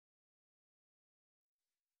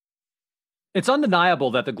It's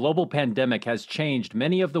undeniable that the global pandemic has changed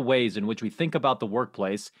many of the ways in which we think about the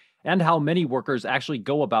workplace and how many workers actually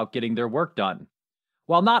go about getting their work done.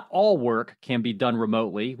 While not all work can be done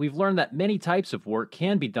remotely, we've learned that many types of work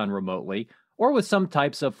can be done remotely or with some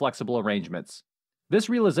types of flexible arrangements. This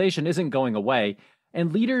realization isn't going away,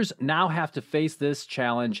 and leaders now have to face this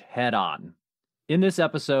challenge head on. In this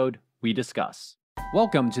episode, we discuss.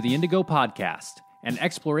 Welcome to the Indigo Podcast, an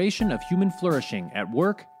exploration of human flourishing at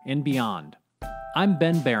work and beyond. I'm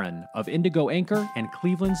Ben Barron of Indigo Anchor and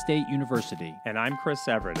Cleveland State University. And I'm Chris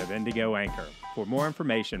Everett of Indigo Anchor. For more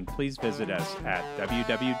information, please visit us at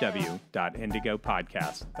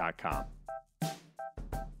www.indigopodcast.com.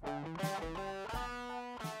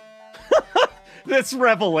 This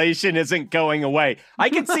revelation isn't going away. I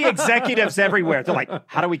can see executives everywhere. They're like,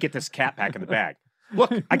 how do we get this cat back in the bag? Look,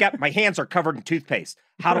 my hands are covered in toothpaste.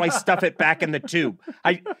 How do I stuff it back in the tube?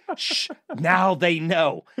 Now they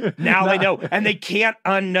know. Now they know. And they can't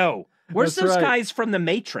unknow. Where's those guys from the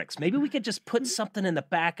Matrix? Maybe we could just put something in the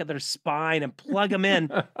back of their spine and plug them in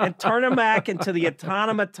and turn them back into the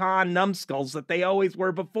automaton numbskulls that they always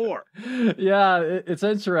were before. Yeah, it's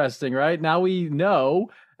interesting, right? Now we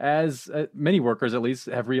know, as many workers at least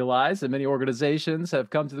have realized, and many organizations have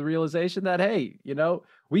come to the realization that, hey,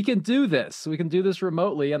 we can do this. We can do this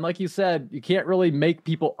remotely. And like you said, you can't really make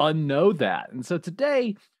people unknow that. And so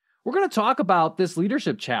today, we're going to talk about this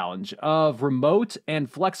leadership challenge of remote and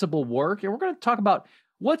flexible work. And we're going to talk about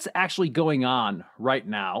what's actually going on right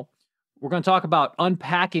now. We're going to talk about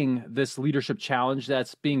unpacking this leadership challenge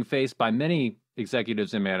that's being faced by many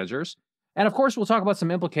executives and managers. And of course, we'll talk about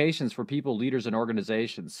some implications for people, leaders, and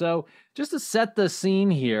organizations. So just to set the scene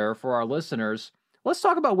here for our listeners, let's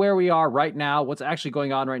talk about where we are right now, what's actually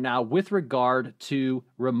going on right now with regard to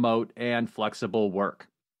remote and flexible work.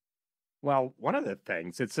 Well, one of the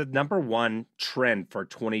things, it's the number one trend for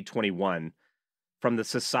 2021 from the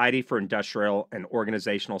Society for Industrial and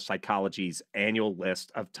Organizational Psychology's annual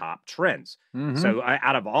list of top trends. Mm-hmm. So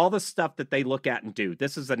out of all the stuff that they look at and do,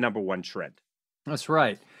 this is the number one trend. That's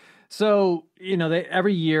right. So,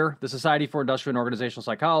 every year, the Society for Industrial and Organizational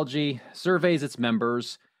Psychology surveys its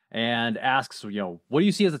members and asks, what do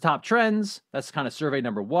you see as the top trends? That's kind of survey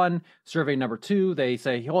number one. Survey number two, they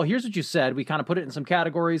say, well, here's what you said. We kind of put it in some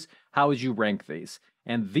categories. How would you rank these?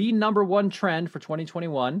 And the number one trend for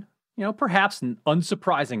 2021, perhaps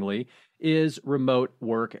unsurprisingly, is remote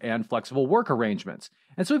work and flexible work arrangements.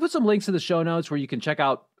 And so we put some links in the show notes where you can check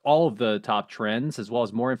out all of the top trends as well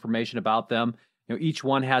as more information about them. Each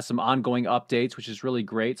one has some ongoing updates, which is really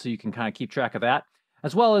great. So you can kind of keep track of that,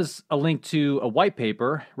 as well as a link to a white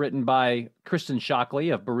paper written by Kristen Shockley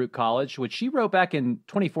of Baruch College, which she wrote back in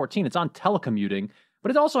 2014. It's on telecommuting,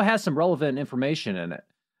 but it also has some relevant information in it.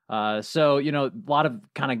 So, a lot of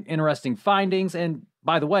kind of interesting findings. And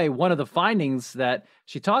by the way, one of the findings that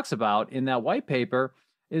she talks about in that white paper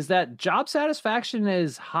is that job satisfaction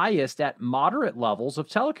is highest at moderate levels of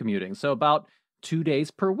telecommuting. So about 2 days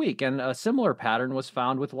per week. And a similar pattern was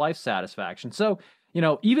found with life satisfaction. So,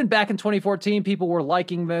 even back in 2014, people were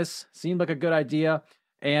liking this, seemed like a good idea.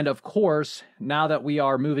 And of course, now that we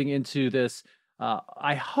are moving into this,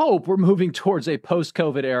 I hope we're moving towards a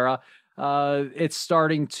post-COVID era. It's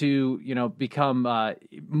starting to, become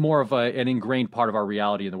more of an ingrained part of our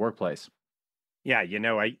reality in the workplace. Yeah,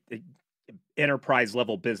 enterprise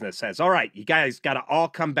level business says, all right, you guys got to all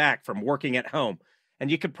come back from working at home. And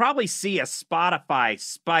you could probably see a Spotify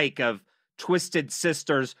spike of Twisted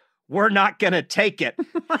Sisters. We're not going to take it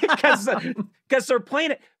because they're playing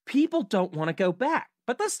it. People don't want to go back.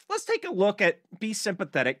 But let's take a look at, be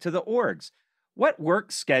sympathetic to the orgs. What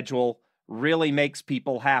work schedule really makes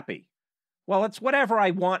people happy? Well, it's whatever I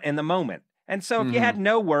want in the moment. And so if you had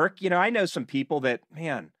no work, I know some people that,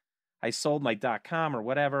 man, I sold my .com or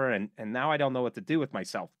whatever, and now I don't know what to do with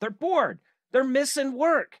myself. They're bored. They're missing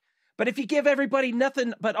work. But if you give everybody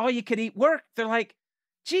nothing but all you could eat work, they're like,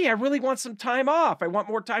 gee, I really want some time off. I want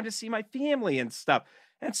more time to see my family and stuff.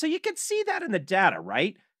 And so you can see that in the data,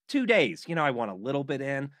 right? 2 days, I want a little bit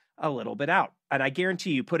in, a little bit out. And I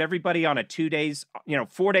guarantee you put everybody on a 2 days,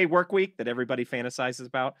 4-day work week that everybody fantasizes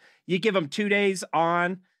about. You give them 2 days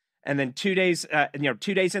on and then 2 days,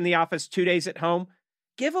 2 days in the office, 2 days at home.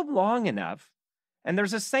 Give them long enough. And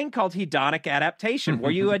there's this thing called hedonic adaptation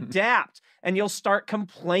where you adapt and you'll start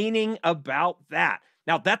complaining about that.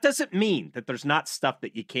 Now, that doesn't mean that there's not stuff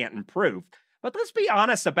that you can't improve, but let's be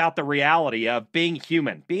honest about the reality of being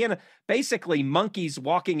human, being basically monkeys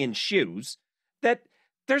walking in shoes, that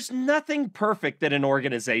there's nothing perfect that an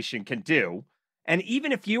organization can do. And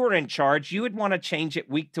even if you were in charge, you would want to change it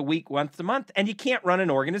week to week, month to month, and you can't run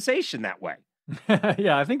an organization that way.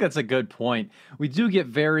 Yeah, I think that's a good point. We do get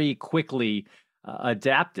very quickly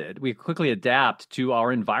adapted. We quickly adapt to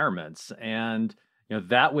our environments, and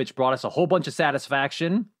that which brought us a whole bunch of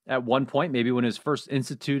satisfaction at one point, maybe when it was first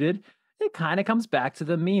instituted, it kind of comes back to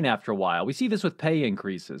the mean after a while. We see this with pay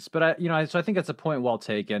increases, but so I think that's a point well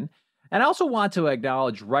taken. And I also want to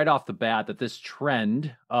acknowledge right off the bat that this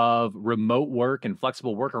trend of remote work and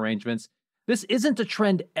flexible work arrangements, this isn't a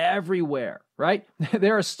trend everywhere, right?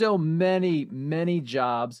 There are still many, many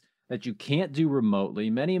jobs that you can't do remotely,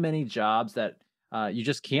 many, many jobs that you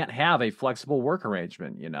just can't have a flexible work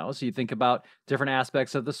arrangement, So you think about different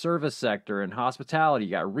aspects of the service sector and hospitality,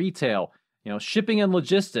 you got retail, shipping and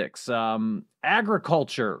logistics,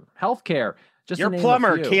 agriculture, healthcare, just Your to name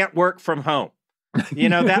plumber a few. can't work from home.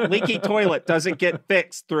 That leaky toilet doesn't get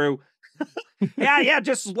fixed through. Yeah,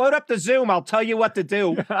 just load up the Zoom. I'll tell you what to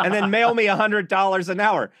do, and then mail me $100 an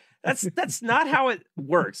hour. That's not how it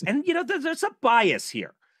works. And there's a bias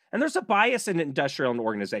here, and there's a bias in industrial and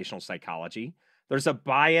organizational psychology. There's a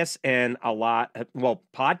bias in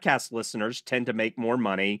podcast listeners tend to make more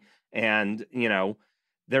money, and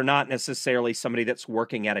they're not necessarily somebody that's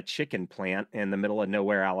working at a chicken plant in the middle of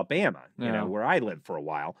nowhere, Alabama, where I lived for a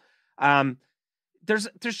while. There's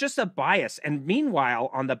just a bias. And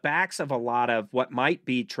meanwhile, on the backs of a lot of what might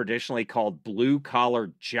be traditionally called blue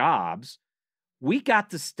collar jobs, we got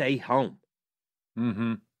to stay home.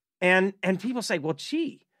 Mm-hmm. And people say, well,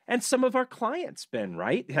 gee, and some of our clients, Ben,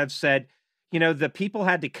 right, have said, the people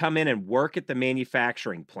had to come in and work at the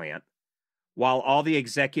manufacturing plant while all the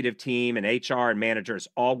executive team and HR and managers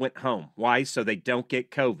all went home. Why? So they don't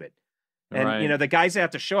get COVID. And, right. The guys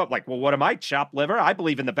have to show up like, well, what am I, chopped liver? I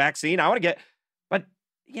believe in the vaccine. I want to get... But,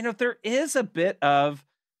 there is a bit of,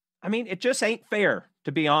 it just ain't fair,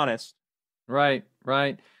 to be honest. Right.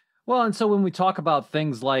 Well, and so when we talk about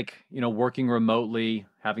things like, working remotely,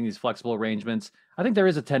 having these flexible arrangements, I think there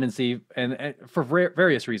is a tendency, and for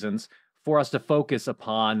various reasons, for us to focus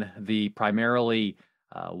upon the primarily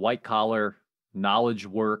white collar knowledge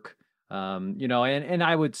work. And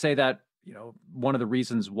I would say that, one of the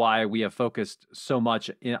reasons why we have focused so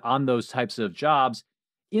much on those types of jobs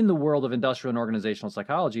in the world of industrial and organizational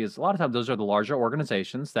psychology is a lot of times those are the larger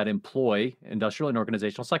organizations that employ industrial and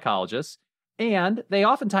organizational psychologists. And they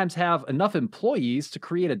oftentimes have enough employees to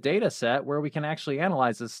create a data set where we can actually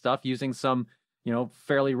analyze this stuff using some,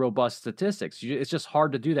 fairly robust statistics. It's just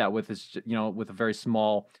hard to do that with this, with a very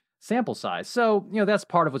small sample size. So, that's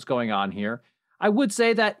part of what's going on here. I would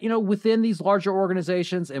say that, within these larger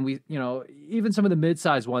organizations and we, even some of the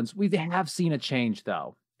mid-sized ones, we have seen a change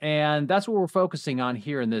though. And that's what we're focusing on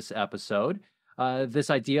here in this episode, this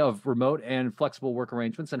idea of remote and flexible work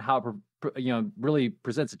arrangements and how it really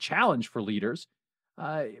presents a challenge for leaders.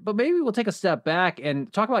 But maybe we'll take a step back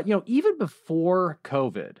and talk about, even before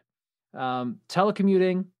COVID,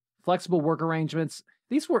 telecommuting, flexible work arrangements,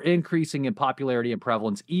 these were increasing in popularity and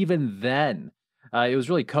prevalence even then. It was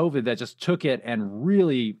really COVID that just took it and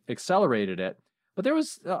really accelerated it. But there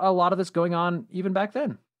was a lot of this going on even back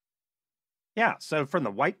then. Yeah, so from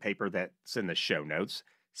the white paper that's in the show notes,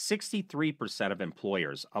 63% of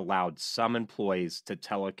employers allowed some employees to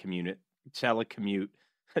telecommunicate.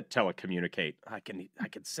 I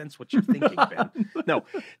can sense what you're thinking, Ben. No,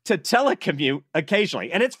 to telecommute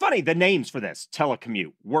occasionally. And it's funny, the names for this,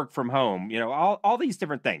 telecommute, work from home, all these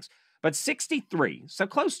different things. But 63, so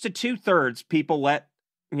close to 2/3 people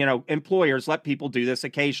employers let people do this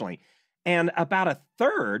occasionally. And about a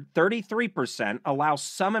third, 33%, allow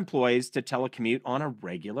some employees to telecommute on a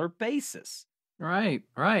regular basis. Right.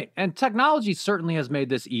 And technology certainly has made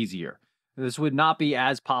this easier. This would not be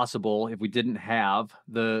as possible if we didn't have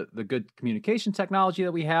the good communication technology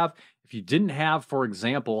that we have. If you didn't have, for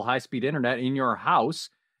example, high-speed internet in your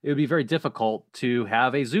house, it would be very difficult to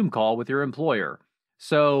have a Zoom call with your employer.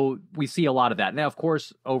 So we see a lot of that. Now, of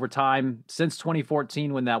course, over time, since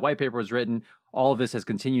 2014, when that white paper was written, all of this has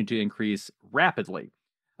continued to increase rapidly.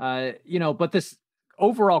 But this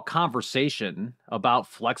overall conversation about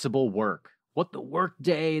flexible work, what the work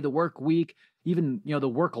day, the work week, even, the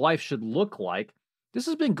work life should look like, this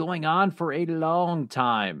has been going on for a long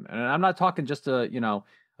time. And I'm not talking just a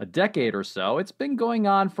decade or so. It's been going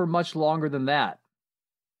on for much longer than that.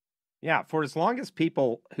 Yeah, for as long as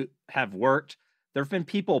people who have worked, there have been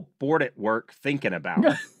people bored at work thinking about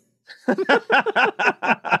it.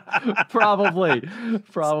 Probably.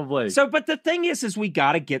 So, but the thing is we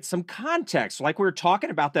got to get some context. Like we were talking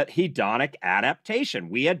about that hedonic adaptation.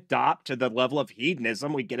 We adopt to the level of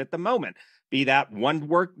hedonism we get at the moment, be that 1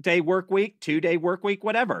 work-day work week, 2-day work week,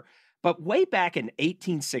 whatever. But way back in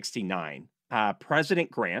 1869,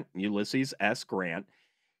 President Grant, Ulysses S. Grant,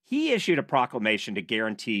 he issued a proclamation to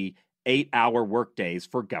guarantee 8-hour workdays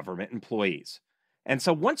for government employees. And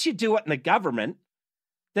so once you do it in the government,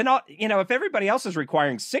 then, if everybody else is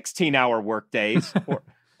requiring 16-hour workdays,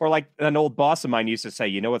 or like an old boss of mine used to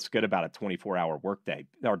say, what's good about a 24-hour workday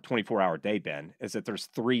or 24-hour day, Ben, is that there's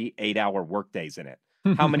 3 8-hour workdays in it.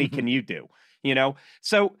 How many can you do?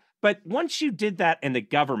 So, but once you did that in the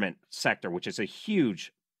government sector, which is a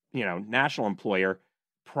huge, national employer,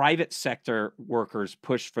 private sector workers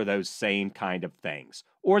push for those same kind of things,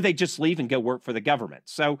 or they just leave and go work for the government.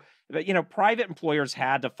 So, private employers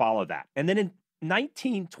had to follow that. And then in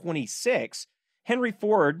 1926, Henry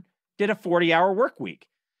Ford did a 40-hour work week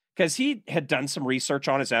because he had done some research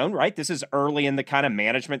on his own, right? This is early in the kind of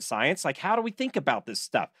management science. Like, how do we think about this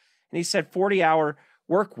stuff? And he said 40-hour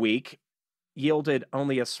work week yielded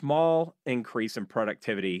only a small increase in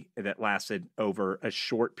productivity that lasted over a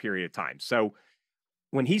short period of time. So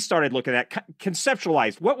when he started looking at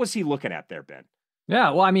conceptualized, what was he looking at there, Ben? Yeah,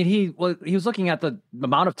 well, I mean, he was looking at the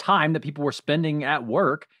amount of time that people were spending at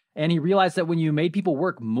work, and he realized that when you made people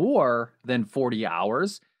work more than 40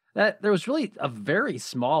 hours, that there was really a very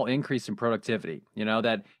small increase in productivity.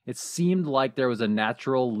 That it seemed like there was a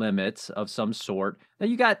natural limit of some sort, that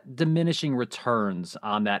you got diminishing returns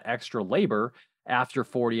on that extra labor after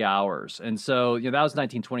 40 hours. And so, that was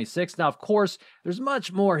 1926. Now, of course, there's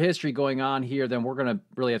much more history going on here than we're going to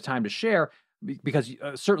really have time to share, because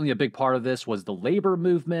certainly a big part of this was the labor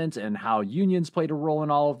movement and how unions played a role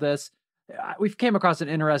in all of this. We've came across an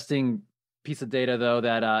interesting piece of data, though,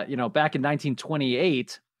 that, back in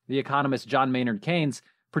 1928, the economist John Maynard Keynes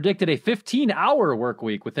predicted a 15-hour work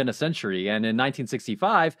week within a century. And in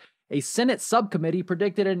 1965, a Senate subcommittee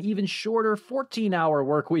predicted an even shorter 14-hour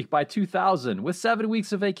work week by 2000 with 7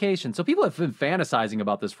 weeks of vacation. So people have been fantasizing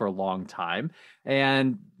about this for a long time,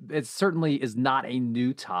 and it certainly is not a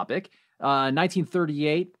new topic.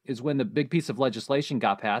 1938 is when the big piece of legislation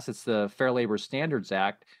got passed. It's the Fair Labor Standards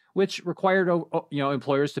Act, which required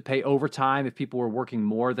employers to pay overtime if people were working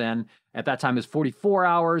more than, at that time, is 44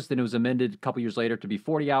 hours. Then it was amended a couple years later to be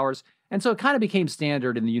 40 hours. And so it kind of became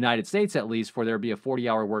standard in the United States, at least, for there to be a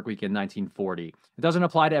 40-hour work week in 1940. It doesn't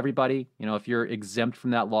apply to everybody. If you're exempt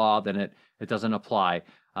from that law, then it doesn't apply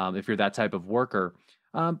if you're that type of worker.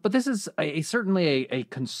 But this is certainly a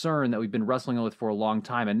concern that we've been wrestling with for a long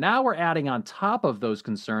time. And now we're adding on top of those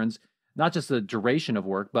concerns, not just the duration of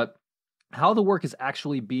work, but how the work is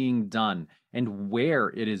actually being done and where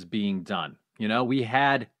it is being done. We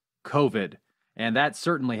had COVID, and that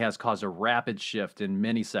certainly has caused a rapid shift in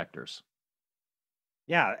many sectors.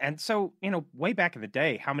 Yeah. And so, way back in the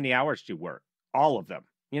day, how many hours do you work? All of them.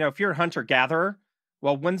 If you're a hunter-gatherer,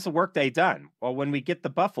 well, when's the workday done? Well, when we get the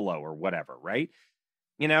buffalo or whatever, right?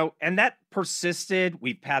 And that persisted.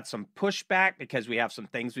 We've had some pushback because we have some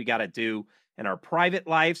things we got to do in our private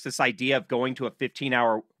lives. This idea of going to a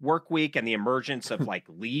 15-hour work week and the emergence of like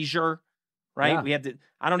leisure, right? Yeah. We had to,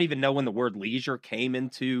 I don't even know when the word leisure came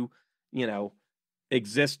into,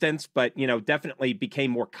 existence, but, definitely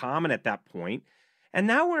became more common at that point. And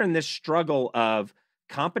now we're in this struggle of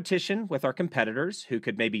competition with our competitors who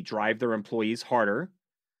could maybe drive their employees harder,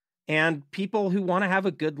 and people who want to have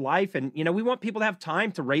a good life. And, we want people to have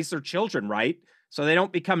time to raise their children, right? So they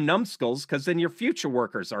don't become numbskulls, because then your future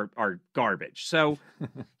workers are garbage. So,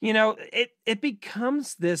 it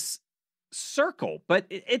becomes this circle, but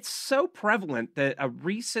it's so prevalent that a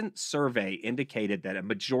recent survey indicated that a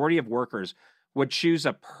majority of workers would choose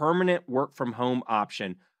a permanent work from home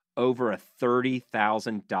option over a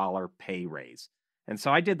 $30,000 pay raise. And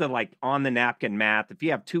so I did the on the napkin math. If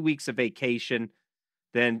you have 2 weeks of vacation,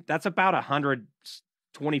 then that's about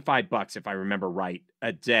 $125, if I remember right,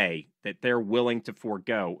 a day that they're willing to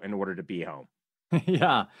forego in order to be home.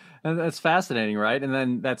 Yeah, and that's fascinating, right? And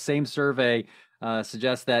then that same survey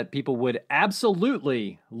suggests that people would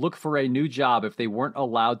absolutely look for a new job if they weren't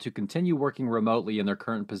allowed to continue working remotely in their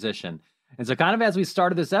current position. And so kind of as we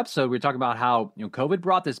started this episode, we were talking about how COVID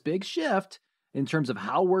brought this big shift in terms of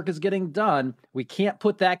how work is getting done. We can't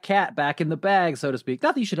put that cat back in the bag, so to speak.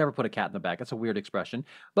 Not that you should ever put a cat in the bag. That's a weird expression.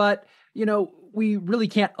 But, we really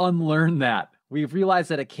can't unlearn that. We've realized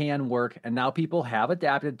that it can work, and now people have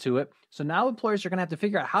adapted to it. So now employers are going to have to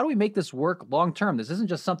figure out, how do we make this work long term? This isn't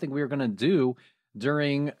just something we're going to do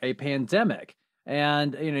during a pandemic.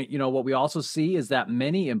 And, what we also see is that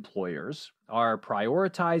many employers are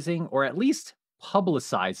prioritizing, or at least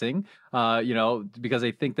publicizing, because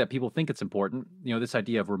they think that people think it's important, this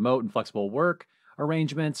idea of remote and flexible work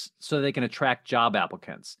arrangements so they can attract job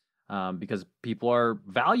applicants, because people are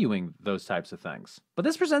valuing those types of things. But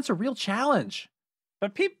this presents a real challenge.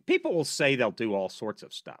 But people will say they'll do all sorts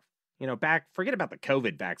of stuff. forget about the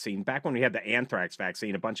COVID vaccine. Back when we had the anthrax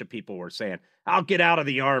vaccine, a bunch of people were saying, I'll get out of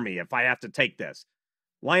the army if I have to take this.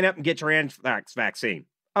 Line up and get your anthrax vaccine.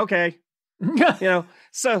 Okay.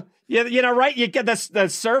 So, right. You get the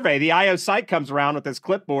survey, the IO site comes around with this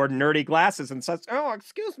clipboard and nerdy glasses and says, oh,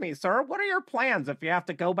 excuse me, sir, what are your plans if you have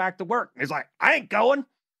to go back to work? And he's like, I ain't going.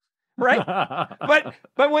 Right.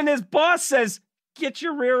 but when his boss says, get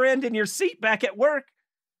your rear end and your seat back at work,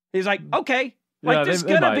 he's like, okay. There's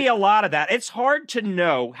going to be a lot of that. It's hard to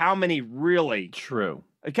know how many really. True.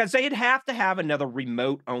 Because they'd have to have another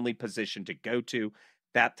remote only position to go to.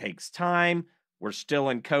 That takes time. We're still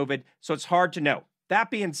in COVID, so it's hard to know. That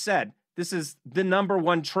being said, this is the number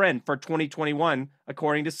one trend for 2021,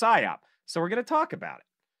 according to PsyOp. So we're going to talk about it.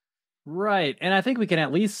 Right. And I think we can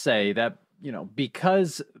at least say that,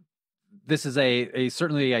 because this is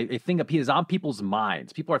certainly a thing that is on people's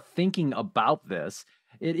minds, people are thinking about this.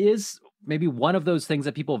 It is maybe one of those things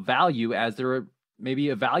that people value as they're maybe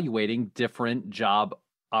evaluating different job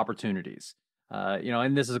opportunities.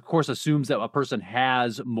 And this, of course, assumes that a person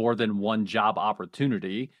has more than one job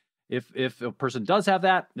opportunity. If a person does have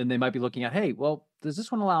that, then they might be looking at, hey, well, does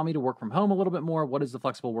this one allow me to work from home a little bit more? What does the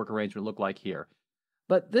flexible work arrangement look like here?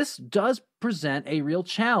 But this does present a real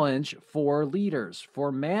challenge for leaders,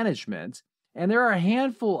 for management, and there are a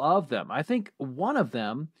handful of them. I think one of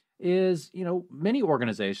them is, many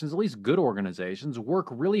organizations, at least good organizations, work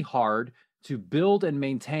really hard to build and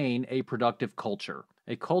maintain a productive culture,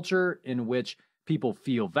 a culture in which people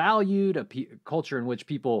feel valued, a culture in which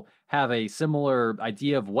people have a similar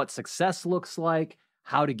idea of what success looks like,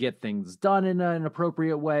 how to get things done in an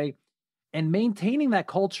appropriate way. And maintaining that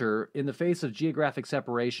culture in the face of geographic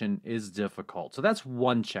separation is difficult. So that's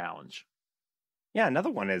one challenge. Yeah, another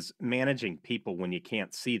one is managing people when you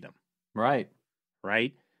can't see them. Right.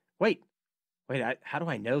 Wait, how do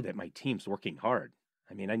I know that my team's working hard?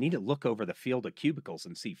 I mean, I need to look over the field of cubicles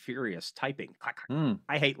and see furious typing.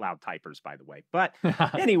 I hate loud typers, by the way. But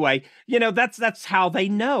anyway, that's how they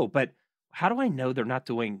know. But how do I know they're not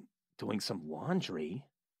doing some laundry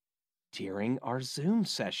during our Zoom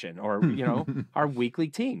session or, our weekly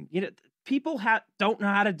team? People don't know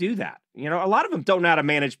how to do that. A lot of them don't know how to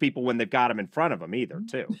manage people when they've got them in front of them either,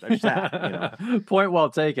 too. There's that. Point well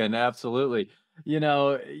taken. Absolutely.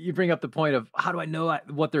 You bring up the point of how do I know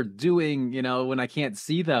what they're doing, when I can't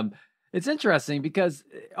see them? It's interesting because,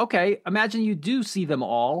 okay, imagine you do see them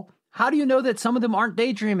all. How do you know that some of them aren't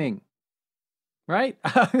daydreaming? Right?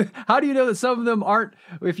 How do you know that some of them aren't,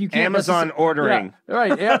 if you can't Amazon ordering. Yeah,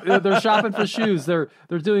 right. Yeah, they're shopping for shoes. They're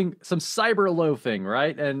doing some cyber loafing,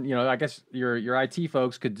 right? And, I guess your IT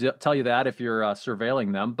folks could tell you that if you're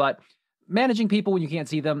surveilling them, but managing people when you can't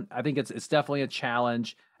see them, I think it's definitely a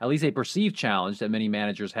challenge, at least a perceived challenge that many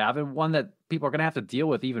managers have, and one that people are going to have to deal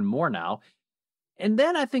with even more now. And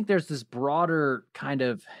then I think there's this broader kind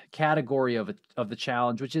of category of the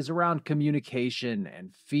challenge, which is around communication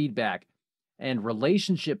and feedback and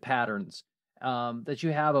relationship patterns that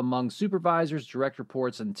you have among supervisors, direct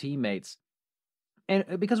reports, and teammates.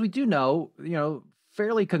 And because we do know,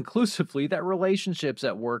 fairly conclusively that relationships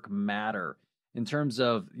at work matter in terms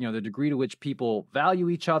of, the degree to which people value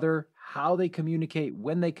each other, how they communicate,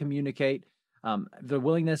 when they communicate, the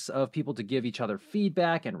willingness of people to give each other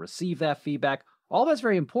feedback and receive that feedback. All that's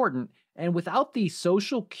very important. And without the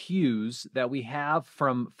social cues that we have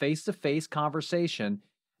from face-to-face conversation,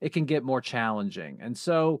 it can get more challenging. And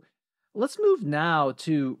so let's move now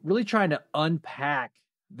to really trying to unpack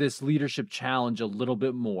this leadership challenge a little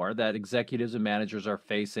bit more that executives and managers are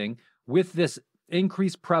facing with this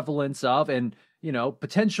increased prevalence of and,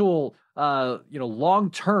 potential,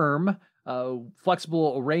 long-term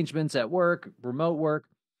flexible arrangements at work, remote work.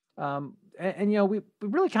 We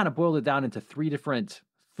really kind of boiled it down into three different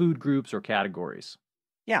food groups or categories.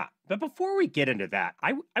 Yeah. But before we get into that,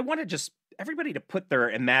 I want to just everybody to put their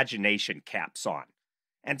imagination caps on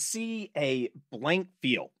and see a blank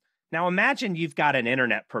field. Now, imagine you've got an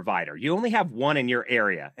internet provider. You only have one in your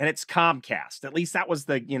area, and it's Comcast. At least that was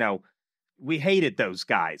we hated those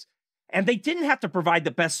guys. And they didn't have to provide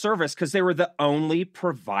the best service because they were the only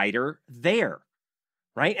provider there,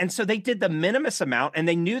 right? And so they did the minimum amount, and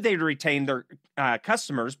they knew they'd retain their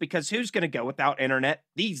customers because who's going to go without internet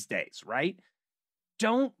these days, right?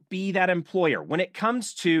 Don't be that employer. When it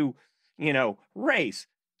comes to, race,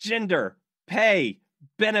 gender, pay,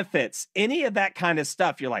 benefits, any of that kind of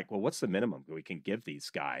stuff, you're like, well, what's the minimum we can give these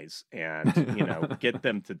guys and, get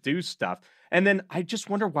them to do stuff? And then I just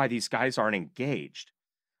wonder why these guys aren't engaged,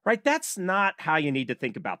 right? That's not how you need to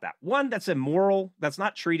think about that. One, that's immoral. That's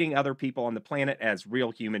not treating other people on the planet as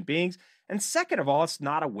real human beings. And second of all, it's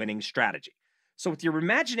not a winning strategy. So with your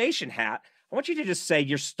imagination hat, I want you to just say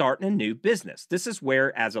you're starting a new business. This is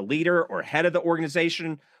where, as a leader or head of the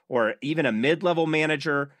organization, or even a mid-level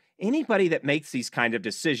manager, anybody that makes these kind of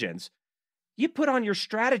decisions, you put on your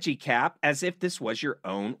strategy cap as if this was your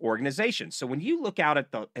own organization. So when you look out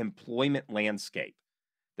at the employment landscape,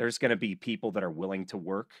 there's going to be people that are willing to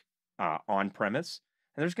work on premise,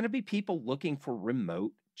 and there's going to be people looking for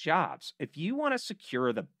remote jobs. If you want to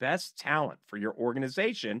secure the best talent for your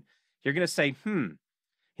organization, you're going to say,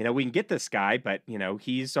 we can get this guy, but,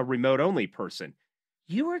 he's a remote only person.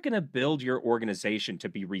 You are going to build your organization to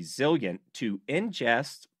be resilient to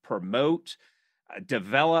ingest, promote,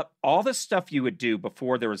 develop all the stuff you would do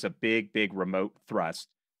before there was a big, big remote thrust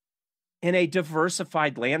in a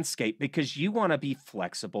diversified landscape, because you want to be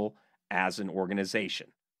flexible as an organization.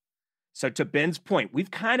 So to Ben's point,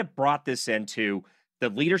 we've kind of brought this into the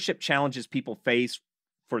leadership challenges people face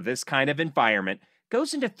for this kind of environment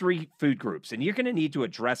goes into 3 food groups, and you're going to need to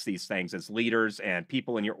address these things as leaders and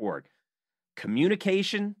people in your org.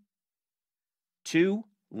 Communication, 2,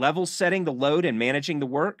 level setting the load and managing the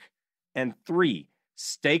work, and 3,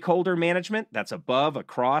 stakeholder management, that's above,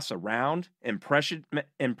 across, around, impression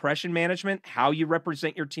management, how you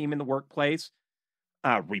represent your team in the workplace,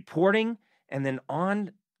 reporting, and then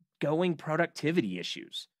ongoing productivity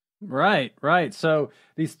issues. Right. So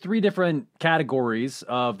these 3 different categories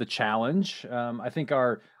of the challenge, I think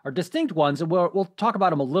are distinct ones, and we'll talk about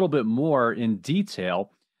them a little bit more in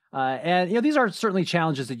detail. And these are certainly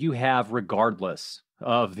challenges that you have regardless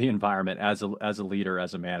of the environment as a leader,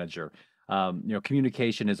 as a manager.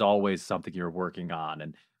 Communication is always something you're working on,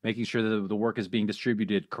 and making sure that the work is being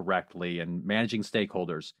distributed correctly and managing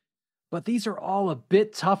stakeholders. But these are all a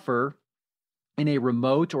bit tougher in a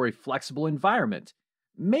remote or a flexible environment.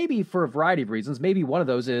 Maybe for a variety of reasons. Maybe one of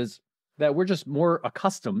those is that we're just more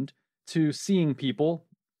accustomed to seeing people,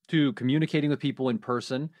 to communicating with people in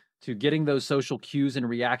person, to getting those social cues and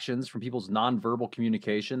reactions from people's nonverbal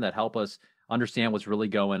communication that help us understand what's really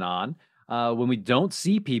going on. When we don't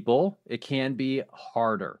see people, it can be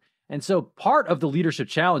harder. And so part of the leadership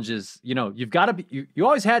challenge is, you've got to be, you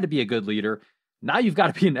always had to be a good leader. Now you've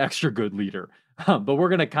got to be an extra good leader. But we're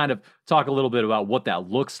going to kind of talk a little bit about what that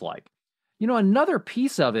looks like. Another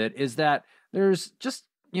piece of it is that there's just,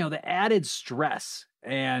 the added stress,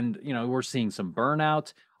 and, we're seeing some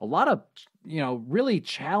burnout, a lot of, really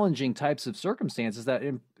challenging types of circumstances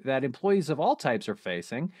that employees of all types are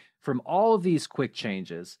facing from all of these quick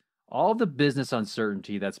changes, all of the business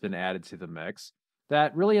uncertainty that's been added to the mix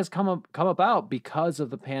that really has come about because of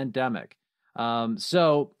the pandemic.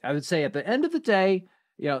 So I would say at the end of the day,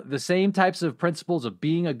 the same types of principles of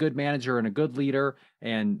being a good manager and a good leader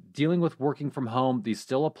and dealing with working from home, these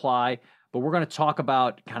still apply, but we're going to talk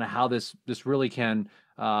about kind of how this really can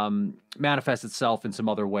manifest itself in some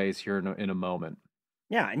other ways here in a moment.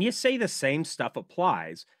 Yeah, and you say the same stuff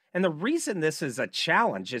applies. And the reason this is a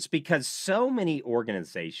challenge is because so many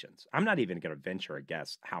organizations, I'm not even going to venture a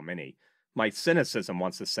guess how many, my cynicism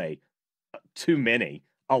wants to say too many,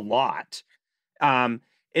 a lot,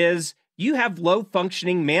 is you have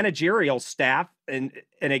low-functioning managerial staff and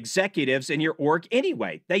executives in your org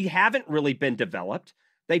anyway. They haven't really been developed.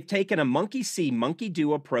 They've taken a monkey-see,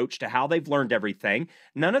 monkey-do approach to how they've learned everything.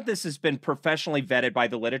 None of this has been professionally vetted by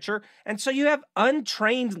the literature. And so you have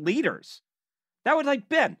untrained leaders. That would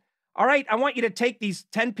Ben, all right, I want you to take these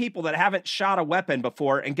 10 people that haven't shot a weapon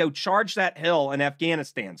before and go charge that hill in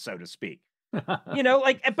Afghanistan, so to speak.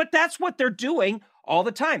 But that's what they're doing all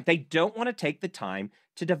the time. They don't want to take the time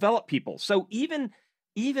to develop people. So even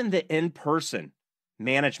the in-person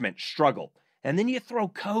management struggle, and then you throw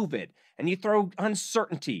COVID, and you throw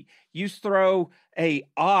uncertainty, you throw a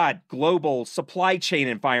odd global supply chain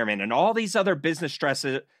environment, and all these other business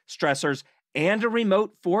stressors, and a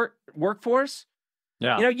remote workforce.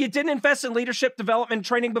 Yeah. You didn't invest in leadership development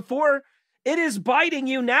training before. It is biting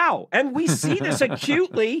you now. And we see this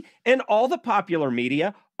acutely in all the popular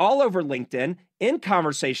media, all over LinkedIn, in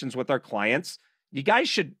conversations with our clients. You guys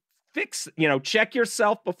should check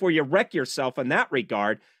yourself before you wreck yourself in that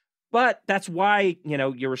regard. But that's why,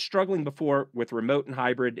 you were struggling before with remote and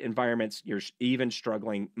hybrid environments. You're even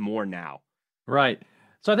struggling more now. Right.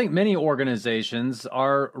 So I think many organizations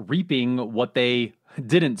are reaping what they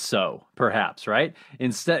didn't sow, perhaps, right?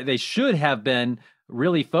 Instead, they should have been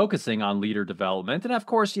really focusing on leader development. And of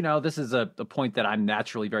course, this is a point that I'm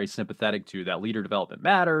naturally very sympathetic to, that leader development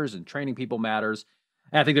matters and training people matters.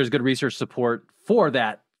 And I think there's good research support for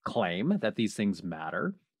that claim that these things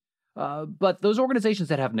matter. But those organizations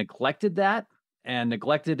that have neglected that and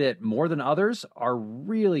neglected it more than others are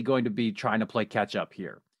really going to be trying to play catch up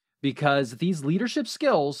here. Because these leadership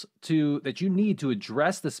skills that you need to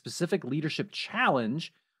address the specific leadership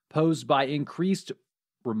challenge posed by increased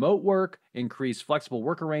remote work, increased flexible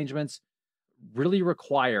work arrangements, really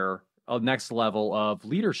require a next level of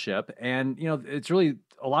leadership. And, it's really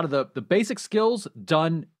a lot of the basic skills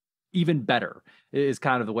done even better is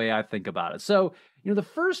kind of the way I think about it. So, the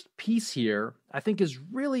first piece here, I think, is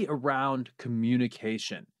really around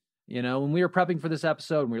communication. When we were prepping for this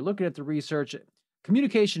episode and we were looking at the research,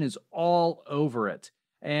 communication is all over it.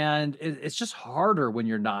 And it's just harder when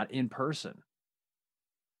you're not in person.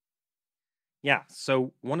 Yeah.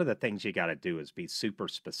 So one of the things you got to do is be super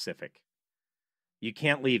specific. You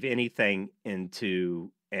can't leave anything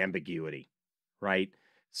into ambiguity, right?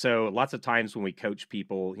 So lots of times when we coach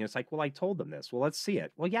people, it's like, well, I told them this. Well, let's see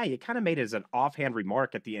it. Well, yeah, you kind of made it as an offhand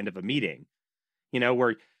remark at the end of a meeting,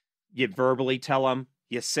 where you verbally tell them,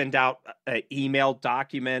 you send out an email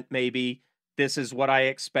document, maybe this is what I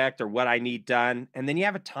expect or what I need done. And then you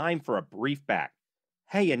have a time for a brief back.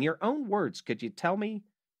 Hey, in your own words, could you tell me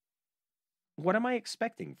what am I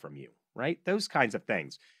expecting from you, right? Those kinds of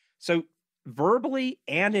things. So verbally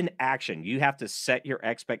and in action, you have to set your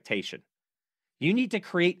expectation. You need to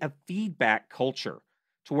create a feedback culture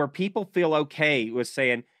to where people feel okay with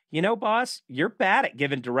saying, boss, you're bad at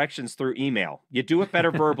giving directions through email. You do it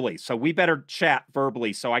better verbally. So we better chat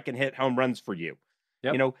verbally so I can hit home runs for you.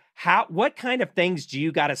 Yep. What kind of things do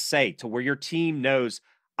you got to say to where your team knows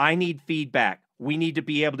I need feedback? We need to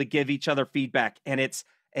be able to give each other feedback, and it's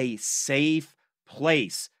a safe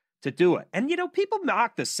place to do it. And, people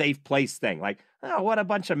mock the safe place thing, like, oh, what a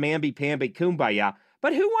bunch of mamby-pamby kumbaya.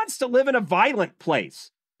 But who wants to live in a violent place?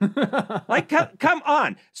 Like, come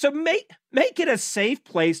on. So make it a safe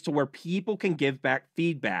place to where people can give back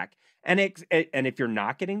feedback. And if you're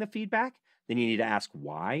not getting the feedback, then you need to ask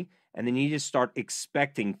why. And then you need to start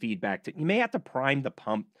expecting feedback. You may have to prime the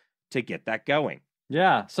pump to get that going.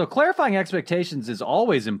 Yeah. So clarifying expectations is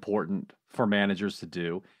always important for managers to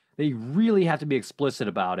do. They really have to be explicit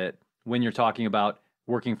about it when you're talking about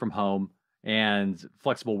working from home and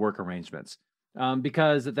flexible work arrangements.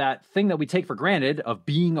 Because that thing that we take for granted of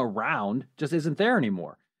being around just isn't there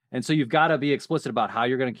anymore. And so you've got to be explicit about how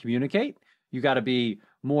you're going to communicate. You got to be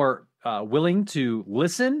more willing to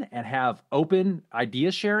listen and have open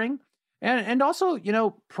idea sharing. And also,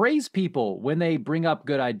 praise people when they bring up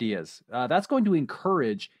good ideas. That's going to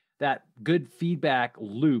encourage that good feedback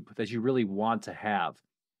loop that you really want to have.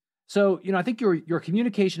 So, I think your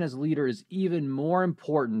communication as a leader is even more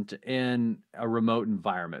important in a remote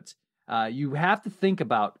environment. You have to think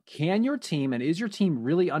about, can your team and is your team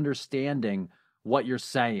really understanding what you're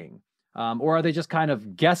saying? Or are they just kind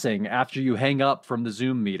of guessing after you hang up from the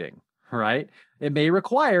Zoom meeting, right? It may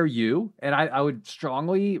require you, and I would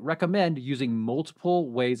strongly recommend using multiple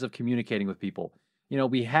ways of communicating with people.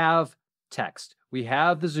 We have text, we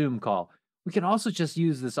have the Zoom call. We can also just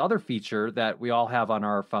use this other feature that we all have on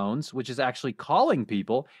our phones, which is actually calling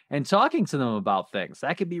people and talking to them about things.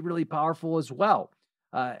 That could be really powerful as well.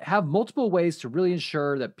 Have multiple ways to really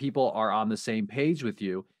ensure that people are on the same page with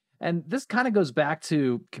you. And this kind of goes back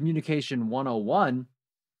to communication 101,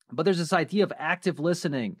 but there's this idea of active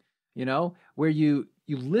listening, where you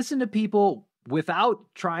listen to people without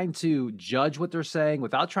trying to judge what they're saying,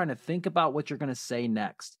 without trying to think about what you're going to say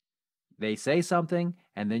next. They say something,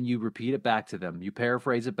 and then you repeat it back to them. You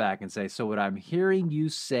paraphrase it back and say, so what I'm hearing you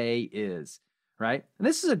say is, right? And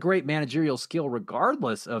this is a great managerial skill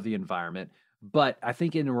regardless of the environment. But I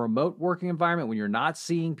think in a remote working environment, when you're not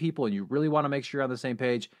seeing people and you really want to make sure you're on the same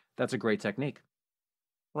page, that's a great technique.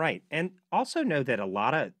 Right. And also know that a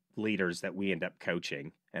lot of leaders that we end up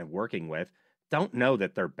coaching and working with don't know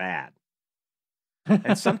that they're bad.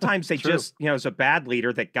 And sometimes they just, it's a bad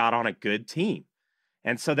leader that got on a good team.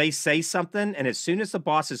 And so they say something, and as soon as the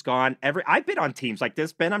boss is gone, I've been on teams like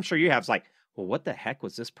this, Ben, I'm sure you have, it's like, well, what the heck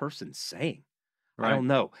was this person saying? Right. I don't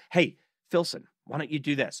know. Hey, Filson, why don't you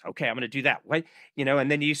do this? Okay, I'm going to do that. What, and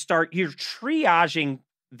then you're triaging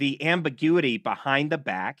the ambiguity behind the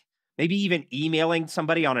back, maybe even emailing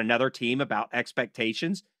somebody on another team about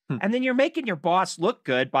expectations. And then you're making your boss look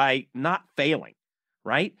good by not failing,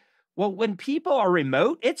 right? Well, when people are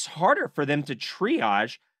remote, it's harder for them to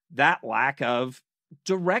triage that lack of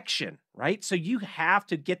direction, right? So you have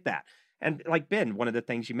to get that. And like Ben, one of the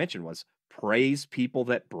things you mentioned was praise people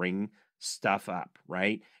that bring stuff up,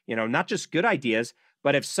 right? Not just good ideas,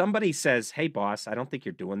 but if somebody says, hey, boss, I don't think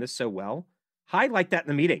you're doing this so well, highlight that in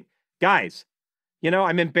the meeting. Guys,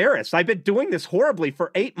 I'm embarrassed. I've been doing this horribly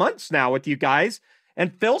for 8 months now with you guys.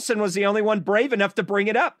 And Filson was the only one brave enough to bring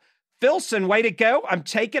it up. Filson, way to go. I'm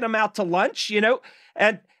taking him out to lunch,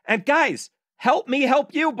 and guys, help me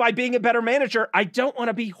help you by being a better manager. I don't want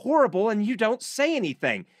to be horrible and you don't say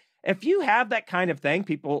anything. if you have that kind of thing,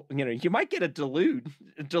 people, you might get a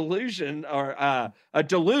delusion or a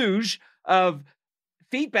deluge of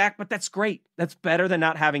feedback, but that's great. That's better than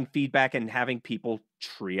not having feedback and having people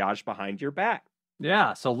triage behind your back.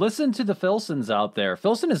 Yeah, so listen to the Filsons out there.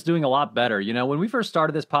 Filson is doing a lot better. When we first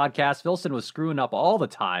started this podcast, Filson was screwing up all the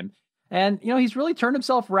time. And, he's really turned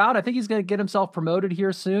himself around. I think he's going to get himself promoted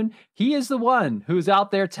here soon. He is the one who's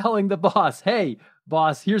out there telling the boss, hey,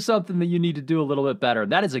 boss, here's something that you need to do a little bit better.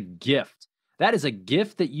 And that is a gift. That is a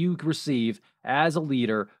gift that you receive as a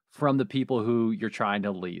leader from the people who you're trying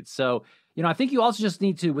to lead. So, I think you also just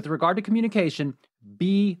need to, with regard to communication,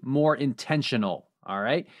 be more intentional. All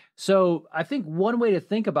right. So I think one way to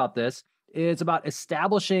think about this is about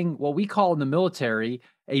establishing what we call in the military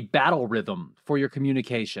a battle rhythm for your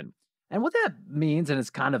communication. And what that means, and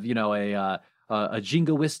it's kind of, a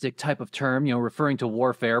jingoistic type of term, referring to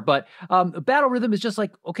warfare, but a battle rhythm is just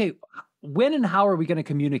like, okay, when and how are we going to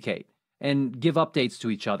communicate and give updates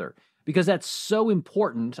to each other? Because that's so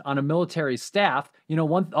important on a military staff.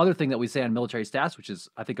 One other thing that we say on military staffs, which is,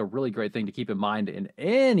 I think, a really great thing to keep in mind in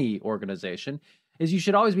any organization, is you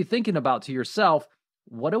should always be thinking about to yourself,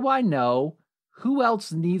 what do I know? Who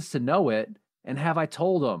else needs to know it? And have I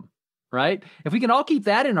told them, right? If we can all keep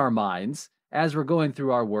that in our minds as we're going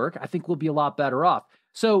through our work, I think we'll be a lot better off.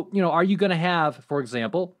 So, are you going to have, for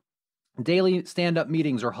example, daily stand-up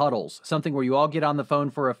meetings or huddles, something where you all get on the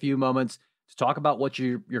phone for a few moments to talk about what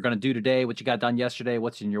you're going to do today, what you got done yesterday,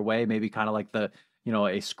 what's in your way, maybe kind of like a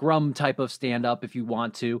scrum type of stand-up if you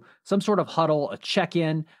want to, some sort of huddle, a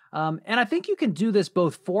check-in. And I think you can do this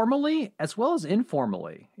both formally as well as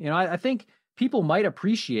informally. I think people might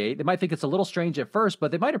appreciate, they might think it's a little strange at first,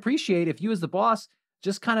 but they might appreciate if you as the boss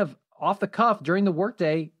just kind of off the cuff during the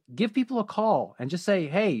workday, give people a call and just say,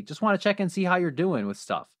 hey, just want to check and see how you're doing with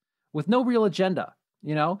stuff with no real agenda.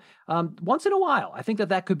 Once in a while, I think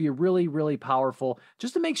that could be really, really powerful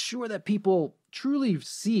just to make sure that people truly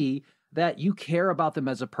see that you care about them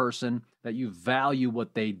as a person, that you value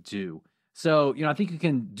what they do. So, I think you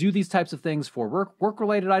can do these types of things for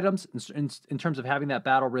work-related items in terms of having that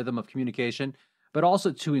battle rhythm of communication, but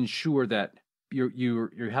also to ensure that you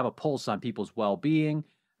have a pulse on people's well-being,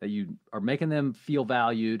 that you are making them feel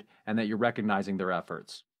valued, and that you're recognizing their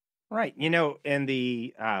efforts. Right. In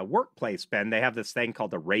the workplace, Ben, they have this thing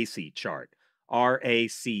called the RACI chart,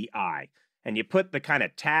 RACI. And you put the kind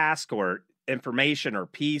of task or information or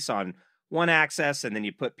piece on one axis, and then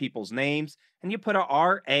you put people's names, and you put a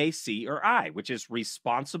RAC or I, which is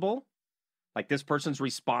responsible. Like this person's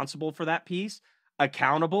responsible for that piece.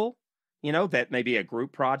 Accountable, that maybe a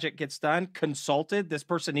group project gets done. Consulted, this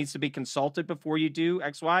person needs to be consulted before you do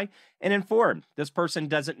X, Y. And informed, this person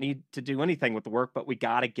doesn't need to do anything with the work, but we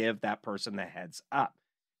got to give that person the heads up.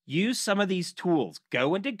 Use some of these tools.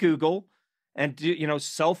 Go into Google and do,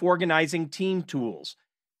 self-organizing team tools.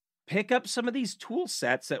 Pick up some of these tool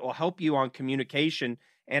sets that will help you on communication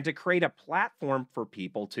and to create a platform for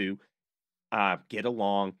people to get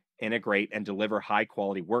along, integrate, and deliver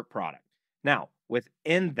high-quality work product. Now,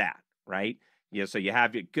 within that, right? So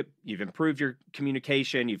you've improved your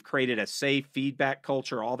communication, you've created a safe feedback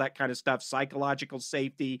culture, all that kind of stuff, psychological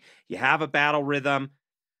safety, you have a battle rhythm.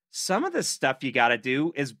 Some of the stuff you got to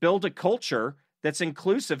do is build a culture that's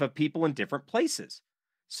inclusive of people in different places.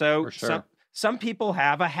 So For sure. some people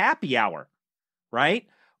have a happy hour, right?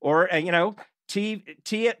 Or,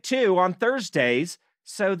 tea at 2 on Thursdays.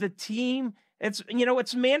 So the team,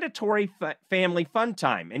 it's mandatory family fun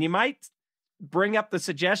time. And you might bring up the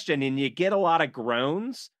suggestion and you get a lot of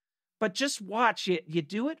groans, but just watch it. You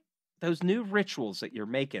do it. Those new rituals that you're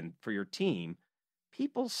making for your team,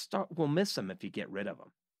 people will miss them if you get rid of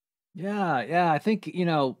them. Yeah. I think,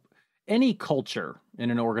 any culture in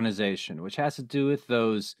an organization, which has to do with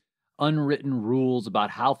those unwritten rules about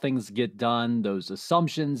how things get done, those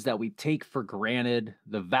assumptions that we take for granted,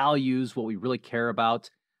 the values, what we really care about,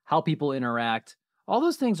 how people interact, all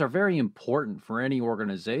those things are very important for any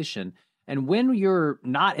organization. And when you're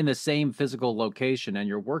not in the same physical location and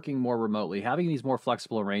you're working more remotely, having these more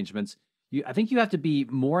flexible arrangements, I think you have to be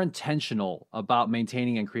more intentional about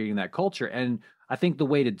maintaining and creating that culture. And I think the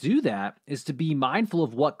way to do that is to be mindful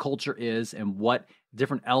of what culture is and what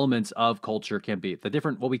different elements of culture can be, the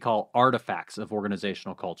different, what we call artifacts of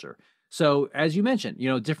organizational culture. So as you mentioned,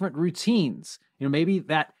 different routines, maybe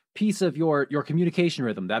that piece of your communication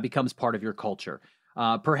rhythm, that becomes part of your culture.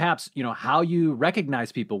 Perhaps, how you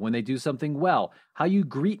recognize people when they do something well, how you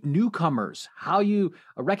greet newcomers, how you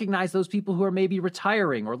recognize those people who are maybe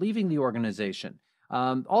retiring or leaving the organization.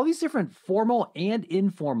 All these different formal and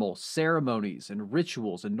informal ceremonies and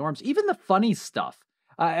rituals and norms, even the funny stuff.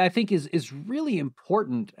 I think is really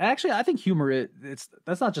important. Actually, I think humor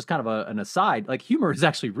that's not just kind of an aside. Like humor is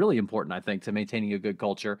actually really important, I think, to maintaining a good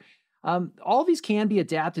culture. All these can be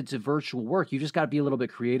adapted to virtual work. You just got to be a little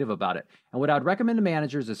bit creative about it. And what I'd recommend to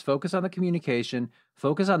managers is focus on the communication,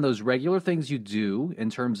 focus on those regular things you do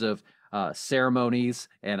in terms of ceremonies.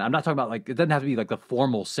 And I'm not talking about like, it doesn't have to be like the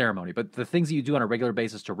formal ceremony, but the things that you do on a regular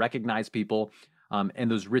basis to recognize people,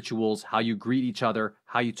 and those rituals, how you greet each other,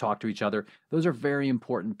 how you talk to each other. Those are very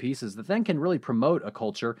important pieces that then can really promote a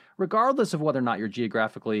culture, regardless of whether or not you're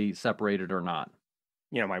geographically separated or not.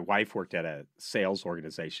 My wife worked at a sales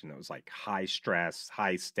organization that was like high stress,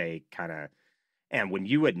 high stake kind of. And when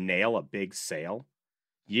you would nail a big sale,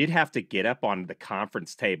 you'd have to get up on the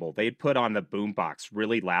conference table. They'd put on the boombox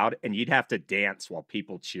really loud, and you'd have to dance while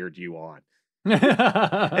people cheered you on. It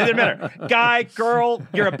didn't matter. Guy, girl,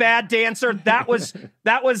 you're a bad dancer. That was,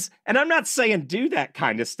 and I'm not saying do that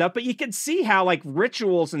kind of stuff, but you can see how like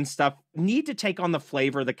rituals and stuff need to take on the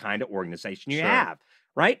flavor of the kind of organization you have,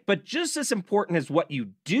 right? But just as important as what you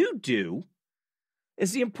do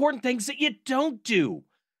is the important things that you don't do.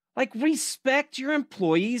 Like respect your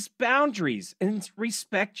employees' boundaries and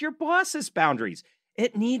respect your boss's boundaries.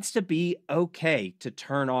 It needs to be okay to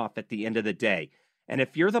turn off at the end of the day. And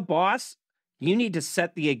if you're the boss, you need to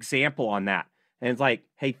set the example on that. And it's like,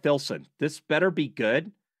 hey, Filson, this better be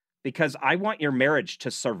good because I want your marriage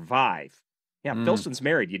to survive. Yeah, Filson's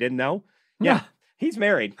married. You didn't know? Yeah, he's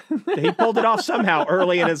married. He pulled it off somehow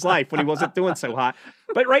early in his life when he wasn't doing so hot.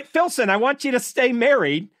 But right, Filson, I want you to stay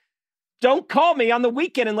married. Don't call me on the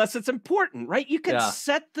weekend unless it's important, right? You can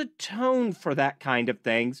set the tone for that kind of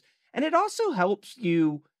things. And it also helps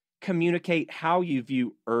you communicate how you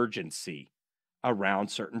view urgency around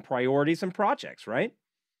certain priorities and projects, right?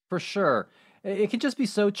 For sure. It can just be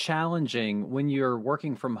so challenging when you're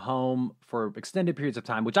working from home for extended periods of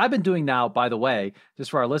time, which I've been doing now, by the way, just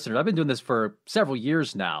for our listeners. I've been doing this for several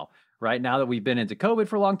years now, right? Now that we've been into COVID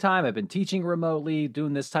for a long time, I've been teaching remotely,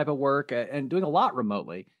 doing this type of work and doing a lot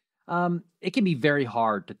remotely. It can be very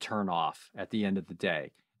hard to turn off at the end of the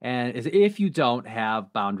day. And if you don't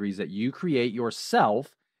have boundaries that you create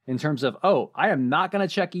yourself, in terms of, oh, I am not going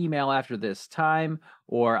to check email after this time,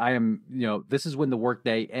 or I am, this is when the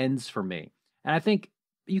workday ends for me. And I think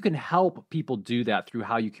you can help people do that through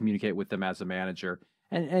how you communicate with them as a manager.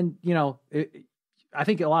 And I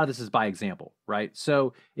think a lot of this is by example, right?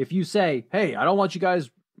 So if you say, hey, I don't want you guys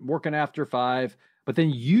working after 5, but then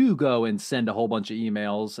you go and send a whole bunch of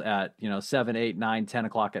emails at, 7, 8, 9, 10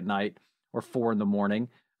 o'clock at night or 4 in the morning,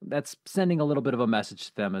 that's sending a little bit of a message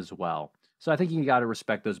to them as well. So I think you got to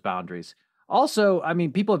respect those boundaries. Also, I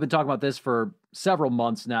mean, people have been talking about this for several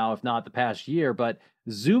months now, if not the past year, but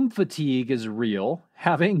Zoom fatigue is real.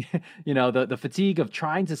 Having, the fatigue of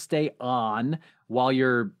trying to stay on while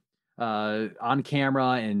you're on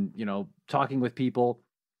camera and, talking with people.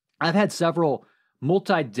 I've had several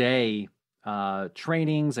multi-day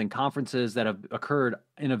trainings and conferences that have occurred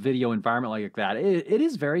in a video environment like that. It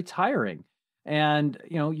is very tiring. And,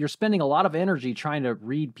 you're spending a lot of energy trying to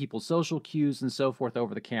read people's social cues and so forth